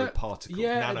microparticles,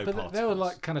 nanoparticles. But there were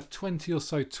like kind of 20 or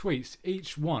so tweets,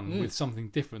 each one with something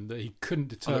different that he couldn't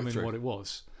determine what it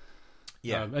was.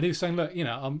 Yeah. And he was saying, look,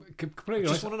 I'm completely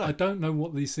honest, I don't know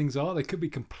what these things are. They could be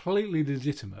completely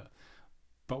legitimate,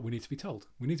 but we need to be told.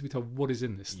 We need to be told what is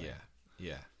in this thing.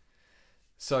 Yeah.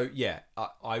 So,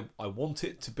 I want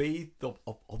it to be,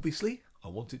 obviously, I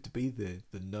want it to be the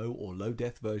no or low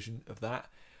death version of that.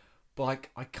 But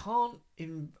I can't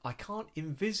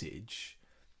envisage.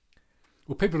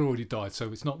 Well, people have already died, so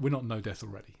we're not no death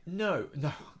already. No,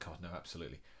 God, no,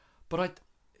 absolutely. But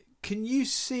can you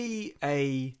see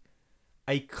a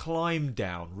climb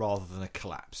down rather than a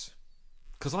collapse?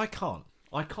 Because I can't.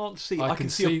 I can't see. I can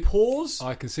see a pause.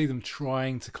 I can see them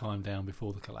trying to climb down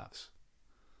before the collapse.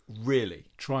 Really,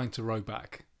 trying to row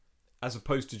back, as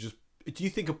opposed to just. Do you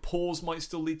think a pause might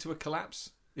still lead to a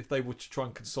collapse if they were to try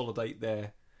and consolidate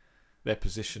their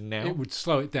position now? It would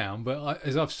slow it down, but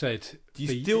as I've said, do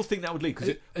you still think that would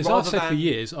lead? As I've said for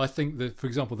years, I think that, for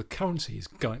example, the currency is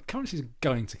going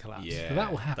to collapse. Yeah, so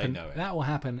that will happen. They know it. That will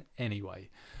happen anyway.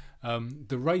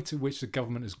 The rate at which the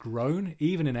government has grown,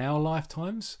 even in our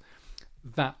lifetimes,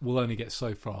 that will only get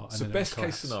so far. And so then best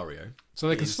case scenario. So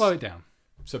they can slow it down.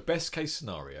 So best case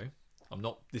scenario.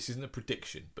 This isn't a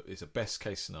prediction, but it's a best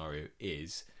case scenario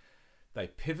is they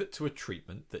pivot to a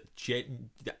treatment that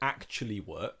actually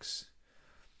works.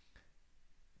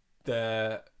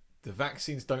 The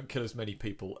vaccines don't kill as many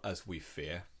people as we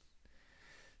fear.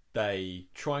 They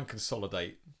try and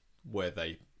consolidate where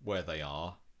they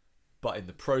are, but in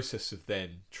the process of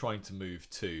then trying to move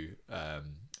to a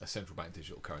central bank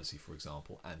digital currency, for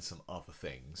example, and some other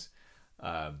things,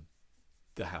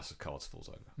 the house of cards falls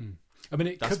over. I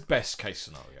mean, that's best case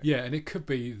scenario. Yeah, and it could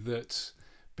be that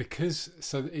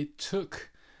so it took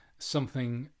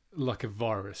something like a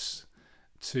virus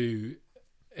to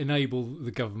enable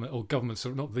the government, or governments,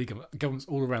 or not the government, governments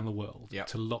all around the world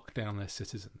to lock down their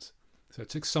citizens. So it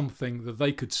took something that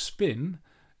they could spin.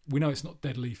 We know it's not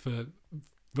deadly for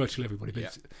virtually everybody,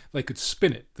 but they could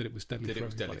spin it that it was deadly for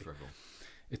everybody.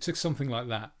 It took something like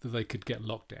that they could get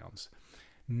lockdowns.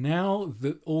 Now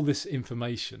that all this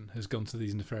information has gone to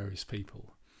these nefarious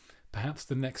people, perhaps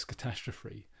the next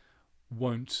catastrophe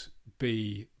won't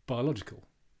be biological.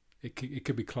 It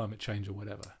could be climate change or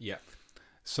whatever. Yeah.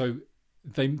 So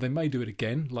they may do it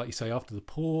again, like you say, after the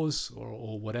pause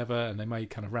or whatever, and they may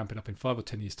kind of ramp it up in 5 or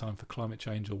 10 years' time for climate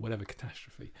change or whatever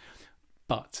catastrophe.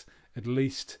 But at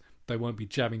least they won't be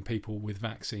jabbing people with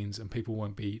vaccines, and people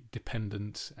won't be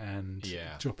dependent and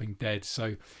dropping dead.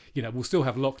 So, we'll still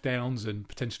have lockdowns and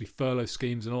potentially furlough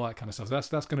schemes and all that kind of stuff. That's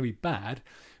going to be bad,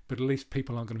 but at least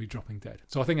people aren't going to be dropping dead.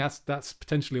 So I think that's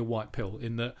potentially a white pill,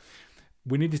 in that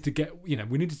we needed to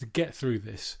get through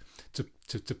this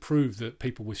to prove that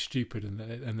people were stupid and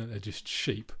that they're just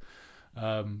sheep.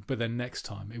 But then next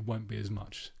time it won't be as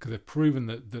much, because they've proven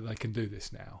that they can do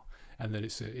this now, and that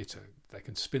they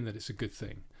can spin that it's a good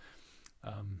thing.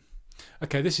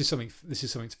 Okay, this is something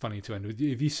funny to end with.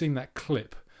 Have you seen that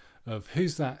clip of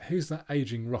who's that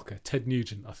aging rocker, Ted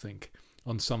Nugent, I think,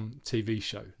 on some TV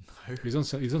show? No. He's on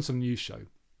some news show,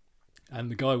 and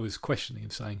the guy was questioning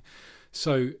him, saying,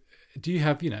 "So, do you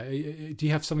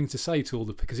have something to say to all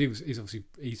the?" Because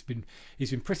he's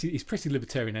pretty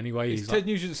libertarian anyway. Is Ted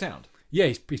Nugent sound? Yeah,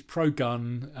 he's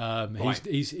pro-gun. Right.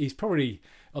 He's probably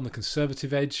on the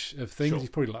conservative edge of things. Sure. He's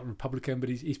probably like Republican, but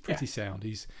he's pretty sound.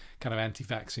 He's kind of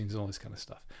anti-vaccines and all this kind of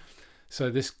stuff. So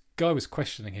this guy was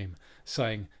questioning him,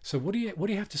 saying, "So what do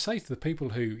you have to say to the people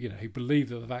who believe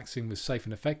that the vaccine was safe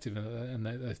and effective, and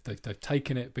they've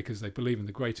taken it because they believe in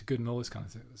the greater good and all this kind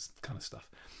of stuff?"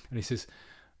 And he says,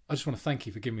 "I just want to thank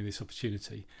you for giving me this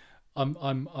opportunity. I'm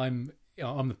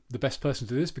the best person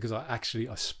to do this because I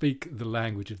speak the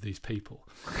language of these people.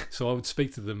 So I would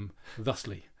speak to them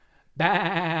thusly."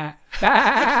 Bah,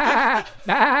 bah,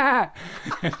 bah.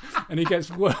 And he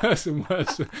gets worse and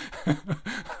worse.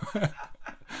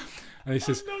 And he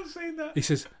says, I've not seen that. He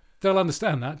says, "They'll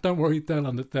understand that. Don't worry, they'll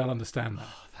understand that."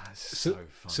 Oh, that's so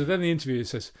funny. So then the interviewer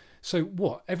says, "So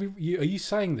what? Are you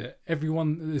saying that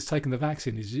everyone that has taken the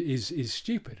vaccine is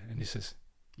stupid?" And he says,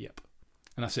 "Yep."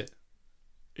 And that's it.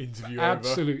 Interview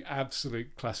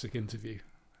absolute classic interview.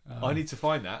 I need to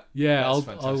find that. Yeah,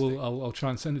 That's I'll try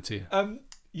and send it to you.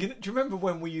 Do you remember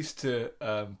when we used to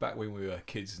back when we were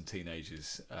kids and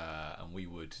teenagers, and we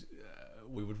would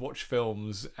watch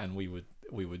films, and we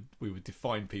would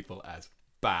define people as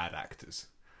bad actors.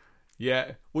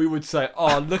 Yeah, we would say,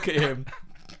 "Oh, look at him,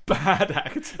 bad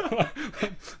actor."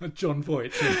 John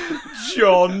Voight.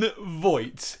 John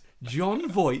Voight. John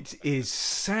Voight is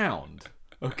sound.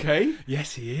 Okay?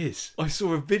 Yes, he is. I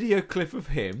saw a video clip of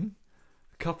him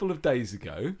a couple of days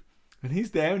ago, and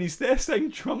he's there saying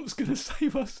Trump's going to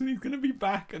save us and he's going to be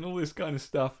back and all this kind of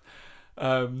stuff.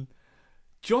 John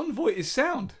Voight is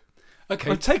sound.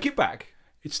 Okay, I take it back.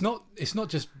 It's not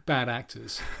just bad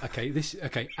actors.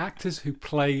 Okay, actors who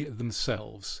play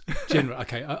themselves.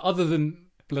 Okay, other than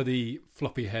bloody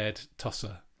floppy-haired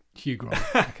tosser Hugh Grant.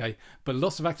 Okay, but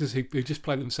lots of actors who just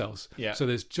play themselves. Yeah. So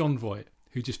there's John Voight,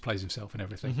 who just plays himself and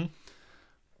everything. Mm-hmm.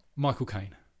 Michael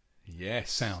Caine.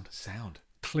 Yes. Sound.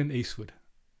 Clint Eastwood,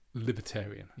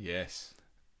 libertarian. Yes.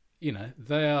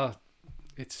 They are.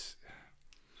 It's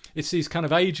these kind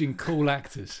of aging cool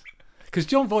actors. Because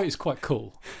John Voight is quite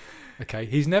cool. Okay,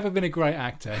 he's never been a great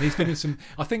actor, and he's been in some.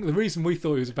 I think the reason we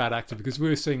thought he was a bad actor because we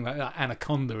were seeing like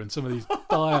Anaconda and some of these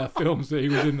dire films that he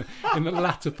was in the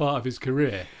latter part of his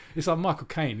career. It's like Michael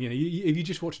Caine. If you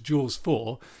just watch Jaws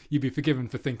 4, you'd be forgiven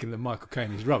for thinking that Michael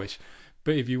Caine is rubbish.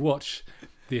 But if you watch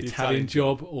The Italian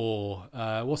Job or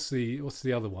what's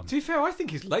the other one? To be fair, I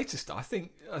think his latest. I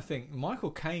think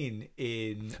Michael Caine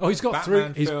in he's got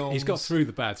Batman through. films, He's got through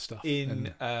the bad stuff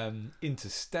in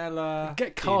Interstellar.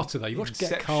 Get Carter though. You watch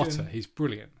Inception. Get Carter. He's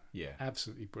brilliant. Yeah,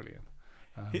 absolutely brilliant.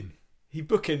 He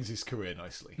bookends his career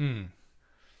nicely. Mm.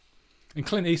 And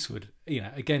Clint Eastwood,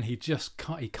 again, he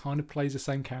kind of plays the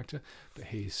same character, but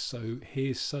he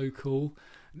is so cool.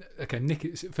 Okay, Nick,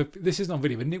 this isn't on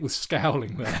video, but Nick was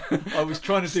scowling there. I was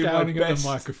trying to do scowling my best at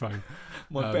the microphone.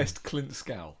 My best Clint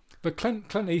scowl. But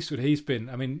Clint Eastwood, he's been.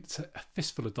 I mean, it's a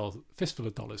fistful of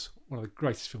dollars. One of the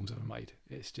greatest films ever made.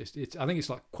 I think it's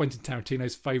like Quentin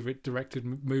Tarantino's favourite directed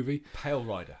movie. Pale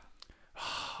Rider.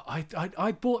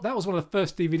 I bought that was one of the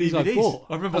first DVDs I bought.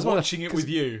 I remember watching it with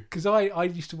you because I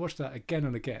used to watch that again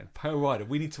and again. Pale Rider.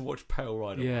 We need to watch Pale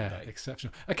Rider. Yeah, one day.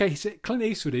 Exceptional. Okay, so Clint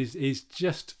Eastwood is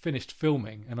just finished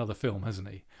filming another film, hasn't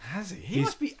he? Has he? He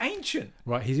must be ancient.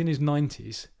 Right, he's in his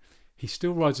 90s. He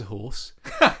still rides a horse,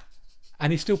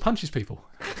 and he still punches people.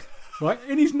 right?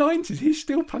 In his 90s, he's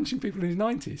still punching people in his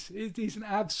 90s. He's an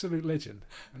absolute legend,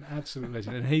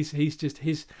 and he's just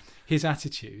his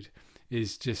attitude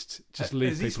is just leave people alone.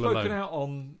 Has he spoken out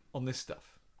on this stuff?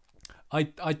 I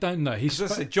don't know.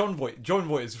 John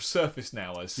Voight has surfaced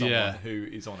now as someone who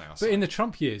is on our side. But in the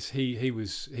Trump years, he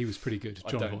was pretty good.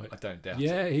 John Voight. I don't doubt.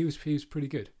 Yeah, he was pretty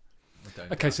good.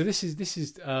 Okay, so this is this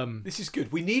is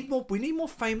good. We need more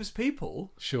famous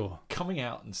people. Sure. Coming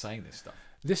out and saying this stuff.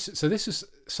 This is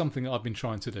something that I've been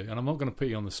trying to do, and I'm not going to put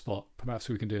you on the spot. Perhaps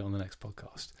we can do it on the next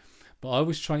podcast. But I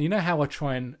was trying. You know how I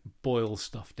try and boil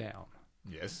stuff down.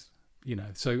 Yes. You know,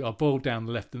 so I boiled down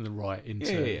the left and the right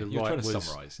into the You're right trying to was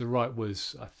summarise. The right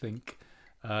was, I think,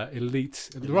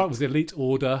 elite. The right was the elite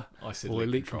order. I said or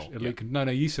elite control. No,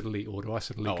 you said elite order. I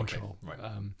said elite control. Right.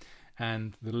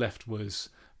 And the left was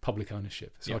public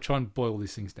ownership. So Yeah. I try and boil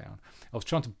these things down. I was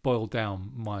trying to boil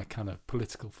down my kind of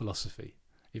political philosophy,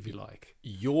 if you like.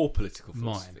 Your political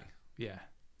philosophy. Mine. Yeah.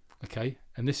 Okay.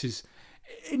 And this is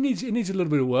it needs a little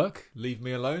bit of work. Leave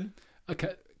me alone.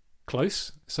 Okay.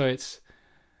 Close. So it's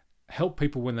help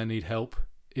people when they need help.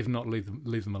 If not, leave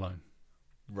them alone.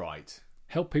 Right.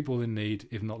 Help people in need.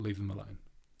 If not, leave them alone.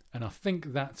 And I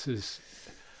think that's as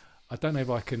I don't know if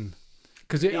I can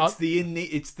because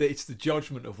it's the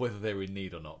judgment of whether they're in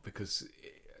need or not, because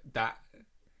that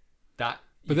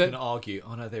you can argue,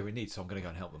 oh no, they're in need, so I'm going to go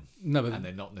and help them. No, but and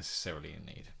they're not necessarily in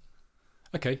need.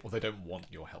 Okay. Or they don't want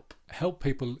your help. Help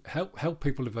people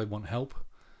if they want help.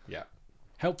 Yeah.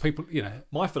 Help people, you know.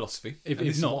 My philosophy. If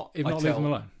not, leave them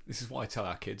alone. This is what I tell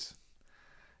our kids.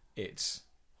 It's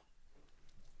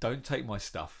don't take my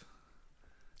stuff.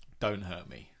 Don't hurt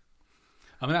me.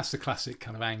 I mean, that's the classic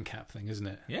kind of ANCAP thing, isn't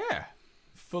it? Yeah.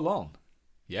 Full on.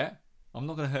 Yeah. I'm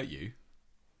not going to hurt you.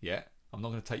 Yeah. I'm not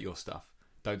going to take your stuff.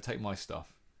 Don't take my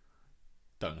stuff.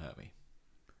 Don't hurt me.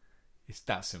 It's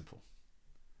that simple.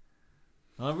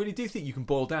 And I really do think you can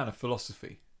boil down a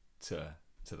philosophy to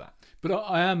that. But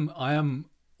I am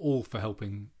all for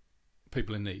helping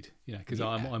people in need, you know, because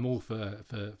I'm all for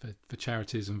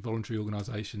charities and voluntary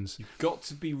organisations. You've got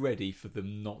to be ready for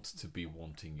them not to be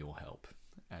wanting your help,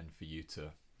 and for you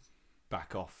to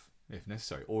back off if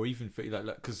necessary, or even for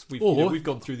because we've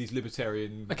gone through these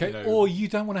libertarian. Okay, or you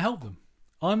don't want to help them.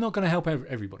 I'm not going to help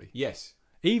everybody. Yes.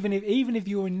 Even if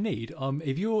you're in need,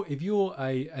 if you're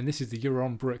and this is the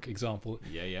Euron Brook example.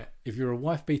 Yeah. If you're a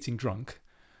wife beating drunk,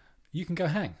 you can go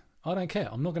hang. I don't care.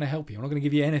 I'm not going to help you. I'm not going to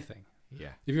give you anything. Yeah.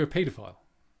 If you're a paedophile,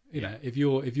 you know,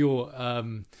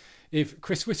 if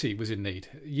Chris Whitty was in need,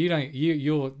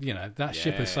 you're that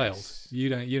ship has sailed. You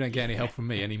don't get any help from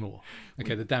me anymore.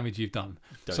 Okay, the damage you've done.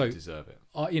 Don't deserve it.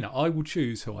 I will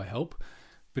choose who I help,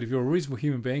 but if you're a reasonable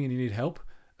human being and you need help,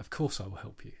 of course I will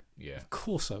help you. Yeah. Of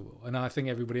course I will, and I think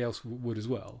everybody else would as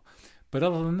well. But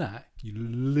other than that, you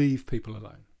leave people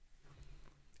alone.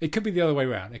 It could be the other way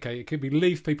around. Okay, it could be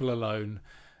leave people alone,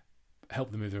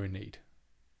 help them if they're in need,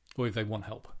 or if they want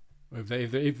help, or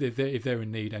if they're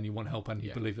in need and you want help and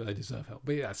you believe that they deserve help.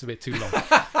 But that's a bit too long.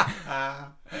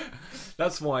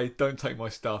 That's why don't take my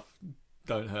stuff,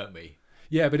 don't hurt me.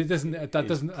 Yeah, but it doesn't. That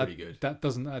doesn't. Pretty good. That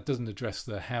doesn't address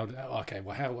the how. Okay,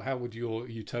 well, how would your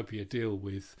utopia deal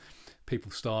with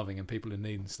people starving and people in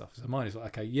need and stuff? So mine is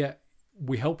like, okay, yeah,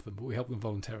 we help them, but we help them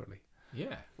voluntarily.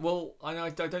 Yeah. Well, I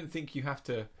don't think you have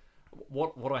to.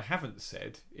 What I haven't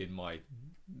said in my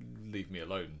leave me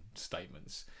alone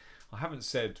statements, I haven't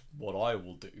said what I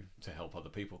will do to help other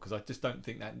people, because I just don't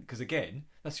think that. Because again,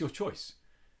 that's your choice.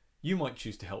 You might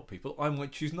choose to help people. I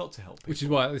might choose not to help people. Which is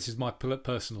why this is my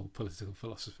personal political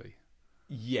philosophy.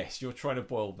 Yes, you're trying to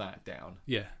boil that down.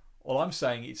 Yeah. Well, I'm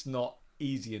saying it's not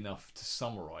easy enough to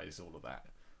summarise all of that.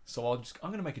 So I'm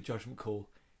going to make a judgment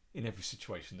call in every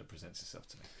situation that presents itself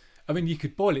to me. I mean, you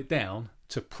could boil it down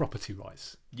to property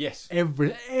rights. Yes.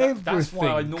 Everything that's why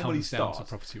I normally comes start down to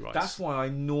property rights. That's why I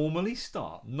normally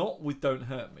start, not with don't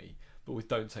hurt me, but with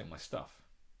don't take my stuff.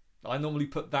 I normally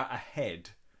put that ahead.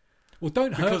 Well,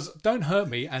 don't hurt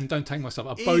me and don't take my stuff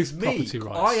are both property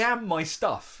rights. I am my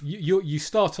stuff. You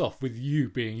start off with you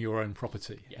being your own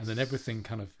property, yes. And then everything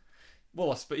kind of.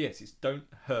 Well, but yes, it's don't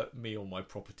hurt me or my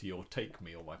property or take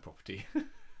me or my property.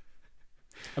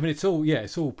 I mean, it's all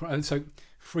so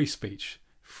free speech,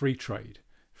 free trade,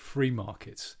 free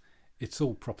markets. It's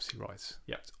all property rights.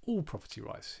 Yeah, it's all property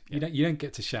rights. Yeah. You don't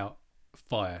get to shout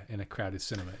fire in a crowded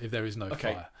cinema if there is no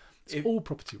fire. It's all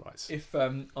property rights. If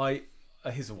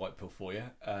here's a white pill for you,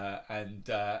 and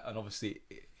obviously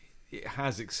it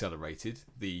has accelerated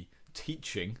the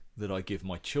teaching that I give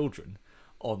my children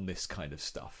on this kind of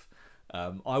stuff.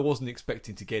 I wasn't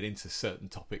expecting to get into certain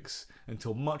topics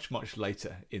until much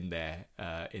later in their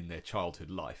childhood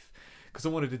life, because I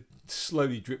wanted to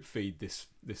slowly drip feed this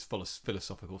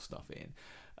philosophical stuff in.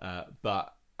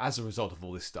 But as a result of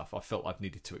all this stuff, I felt I've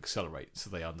needed to accelerate so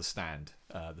they understand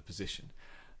the position.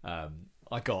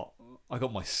 I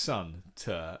got my son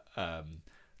to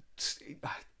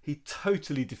he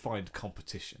totally defined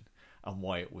competition and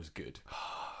why it was good.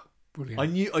 Brilliant. I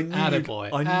knew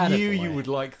Attaboy. you would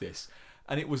like this,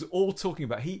 and it was all talking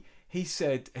about. He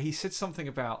said something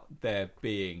about there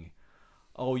being,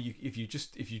 if you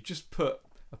just put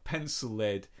a pencil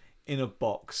lead in a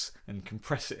box and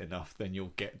compress it enough, then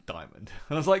you'll get diamond.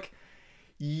 And I was like,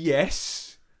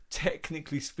 yes,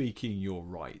 technically speaking, you're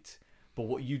right. But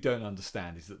what you don't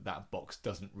understand is that box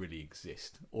doesn't really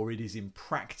exist, or it is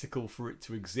impractical for it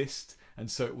to exist, and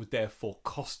so it would therefore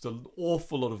cost an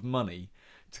awful lot of money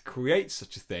to create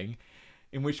such a thing,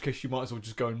 in which case you might as well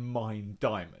just go and mine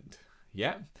diamond.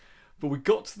 Yeah? But we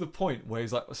got to the point where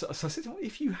he's like, so I said, well,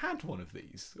 if you had one of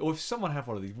these, or if someone had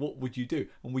one of these, what would you do?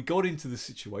 And we got into the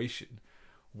situation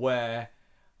where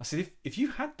I said, if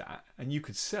you had that and you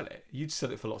could sell it, you'd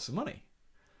sell it for lots of money.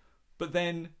 But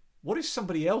then, what if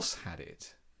somebody else had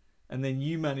it and then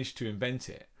you managed to invent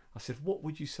it? I said, what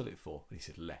would you sell it for? And he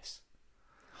said, less.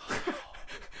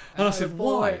 And I said,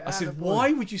 why? I said,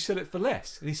 why would you sell it for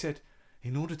less? And he said,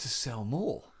 in order to sell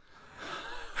more.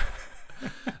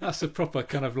 That's a proper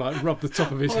kind of like rub the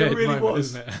top of his head really moment, was.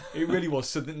 isn't it? It really was.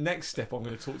 So the next step I'm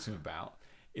going to talk to him about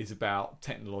is about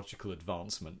technological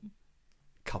advancement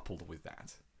coupled with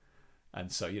that.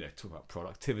 And so, talk about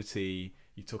productivity,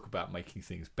 you talk about making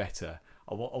things better.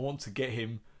 I want to get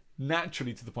him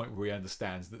naturally to the point where he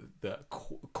understands that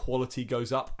quality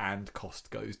goes up and cost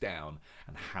goes down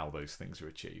and how those things are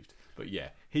achieved. But yeah,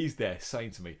 he's there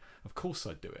saying to me, of course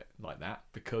I'd do it like that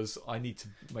because I need to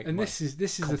make. And this is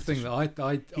the thing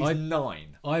that he's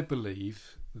 9. I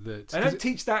believe that they don't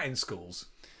teach that in schools.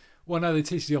 Well, no, they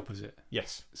teach the opposite.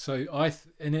 Yes. So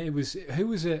it was who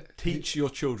was it? Teach your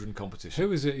children competition. Who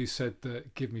was it who said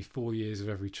that? Give me 4 years of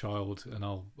every child, and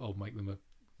I'll make them a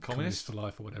communist for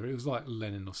life or whatever. It was like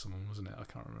Lenin or someone, wasn't it? I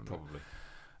can't remember.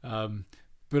 Probably.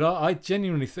 But I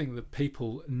genuinely think that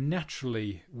people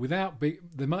naturally,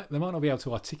 they might not be able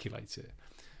to articulate it,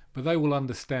 but they will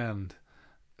understand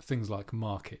things like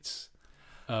markets.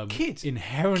 Kids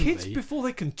before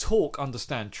they can talk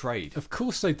understand trade. Of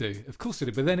course they do.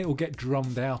 But then it will get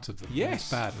drummed out of them. Yes,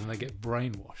 it's bad, and they get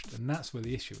brainwashed, and that's where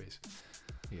the issue is.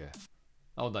 Yeah.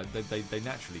 Oh no, they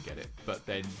naturally get it, but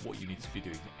then what you need to be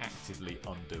doing is actively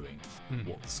undoing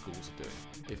what the schools are doing.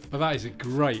 But that is a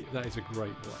great white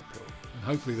pill, and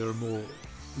hopefully there are more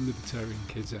libertarian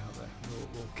kids out there,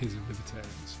 or kids of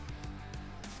libertarians,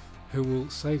 who will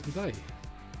save the day.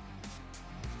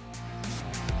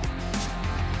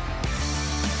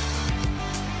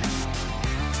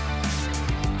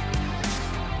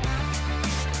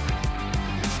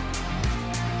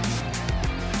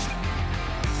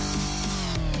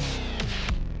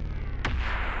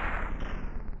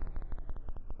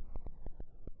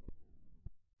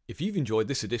 If you've enjoyed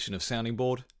this edition of Sounding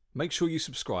Board, make sure you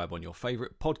subscribe on your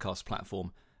favourite podcast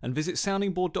platform and visit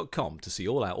soundingboard.com to see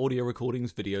all our audio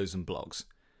recordings, videos and blogs.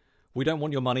 We don't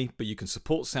want your money, but you can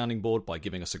support Sounding Board by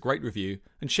giving us a great review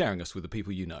and sharing us with the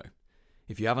people you know.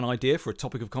 If you have an idea for a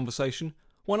topic of conversation,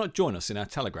 why not join us in our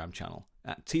Telegram channel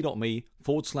at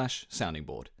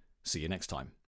t.me/soundingboard. See you next time.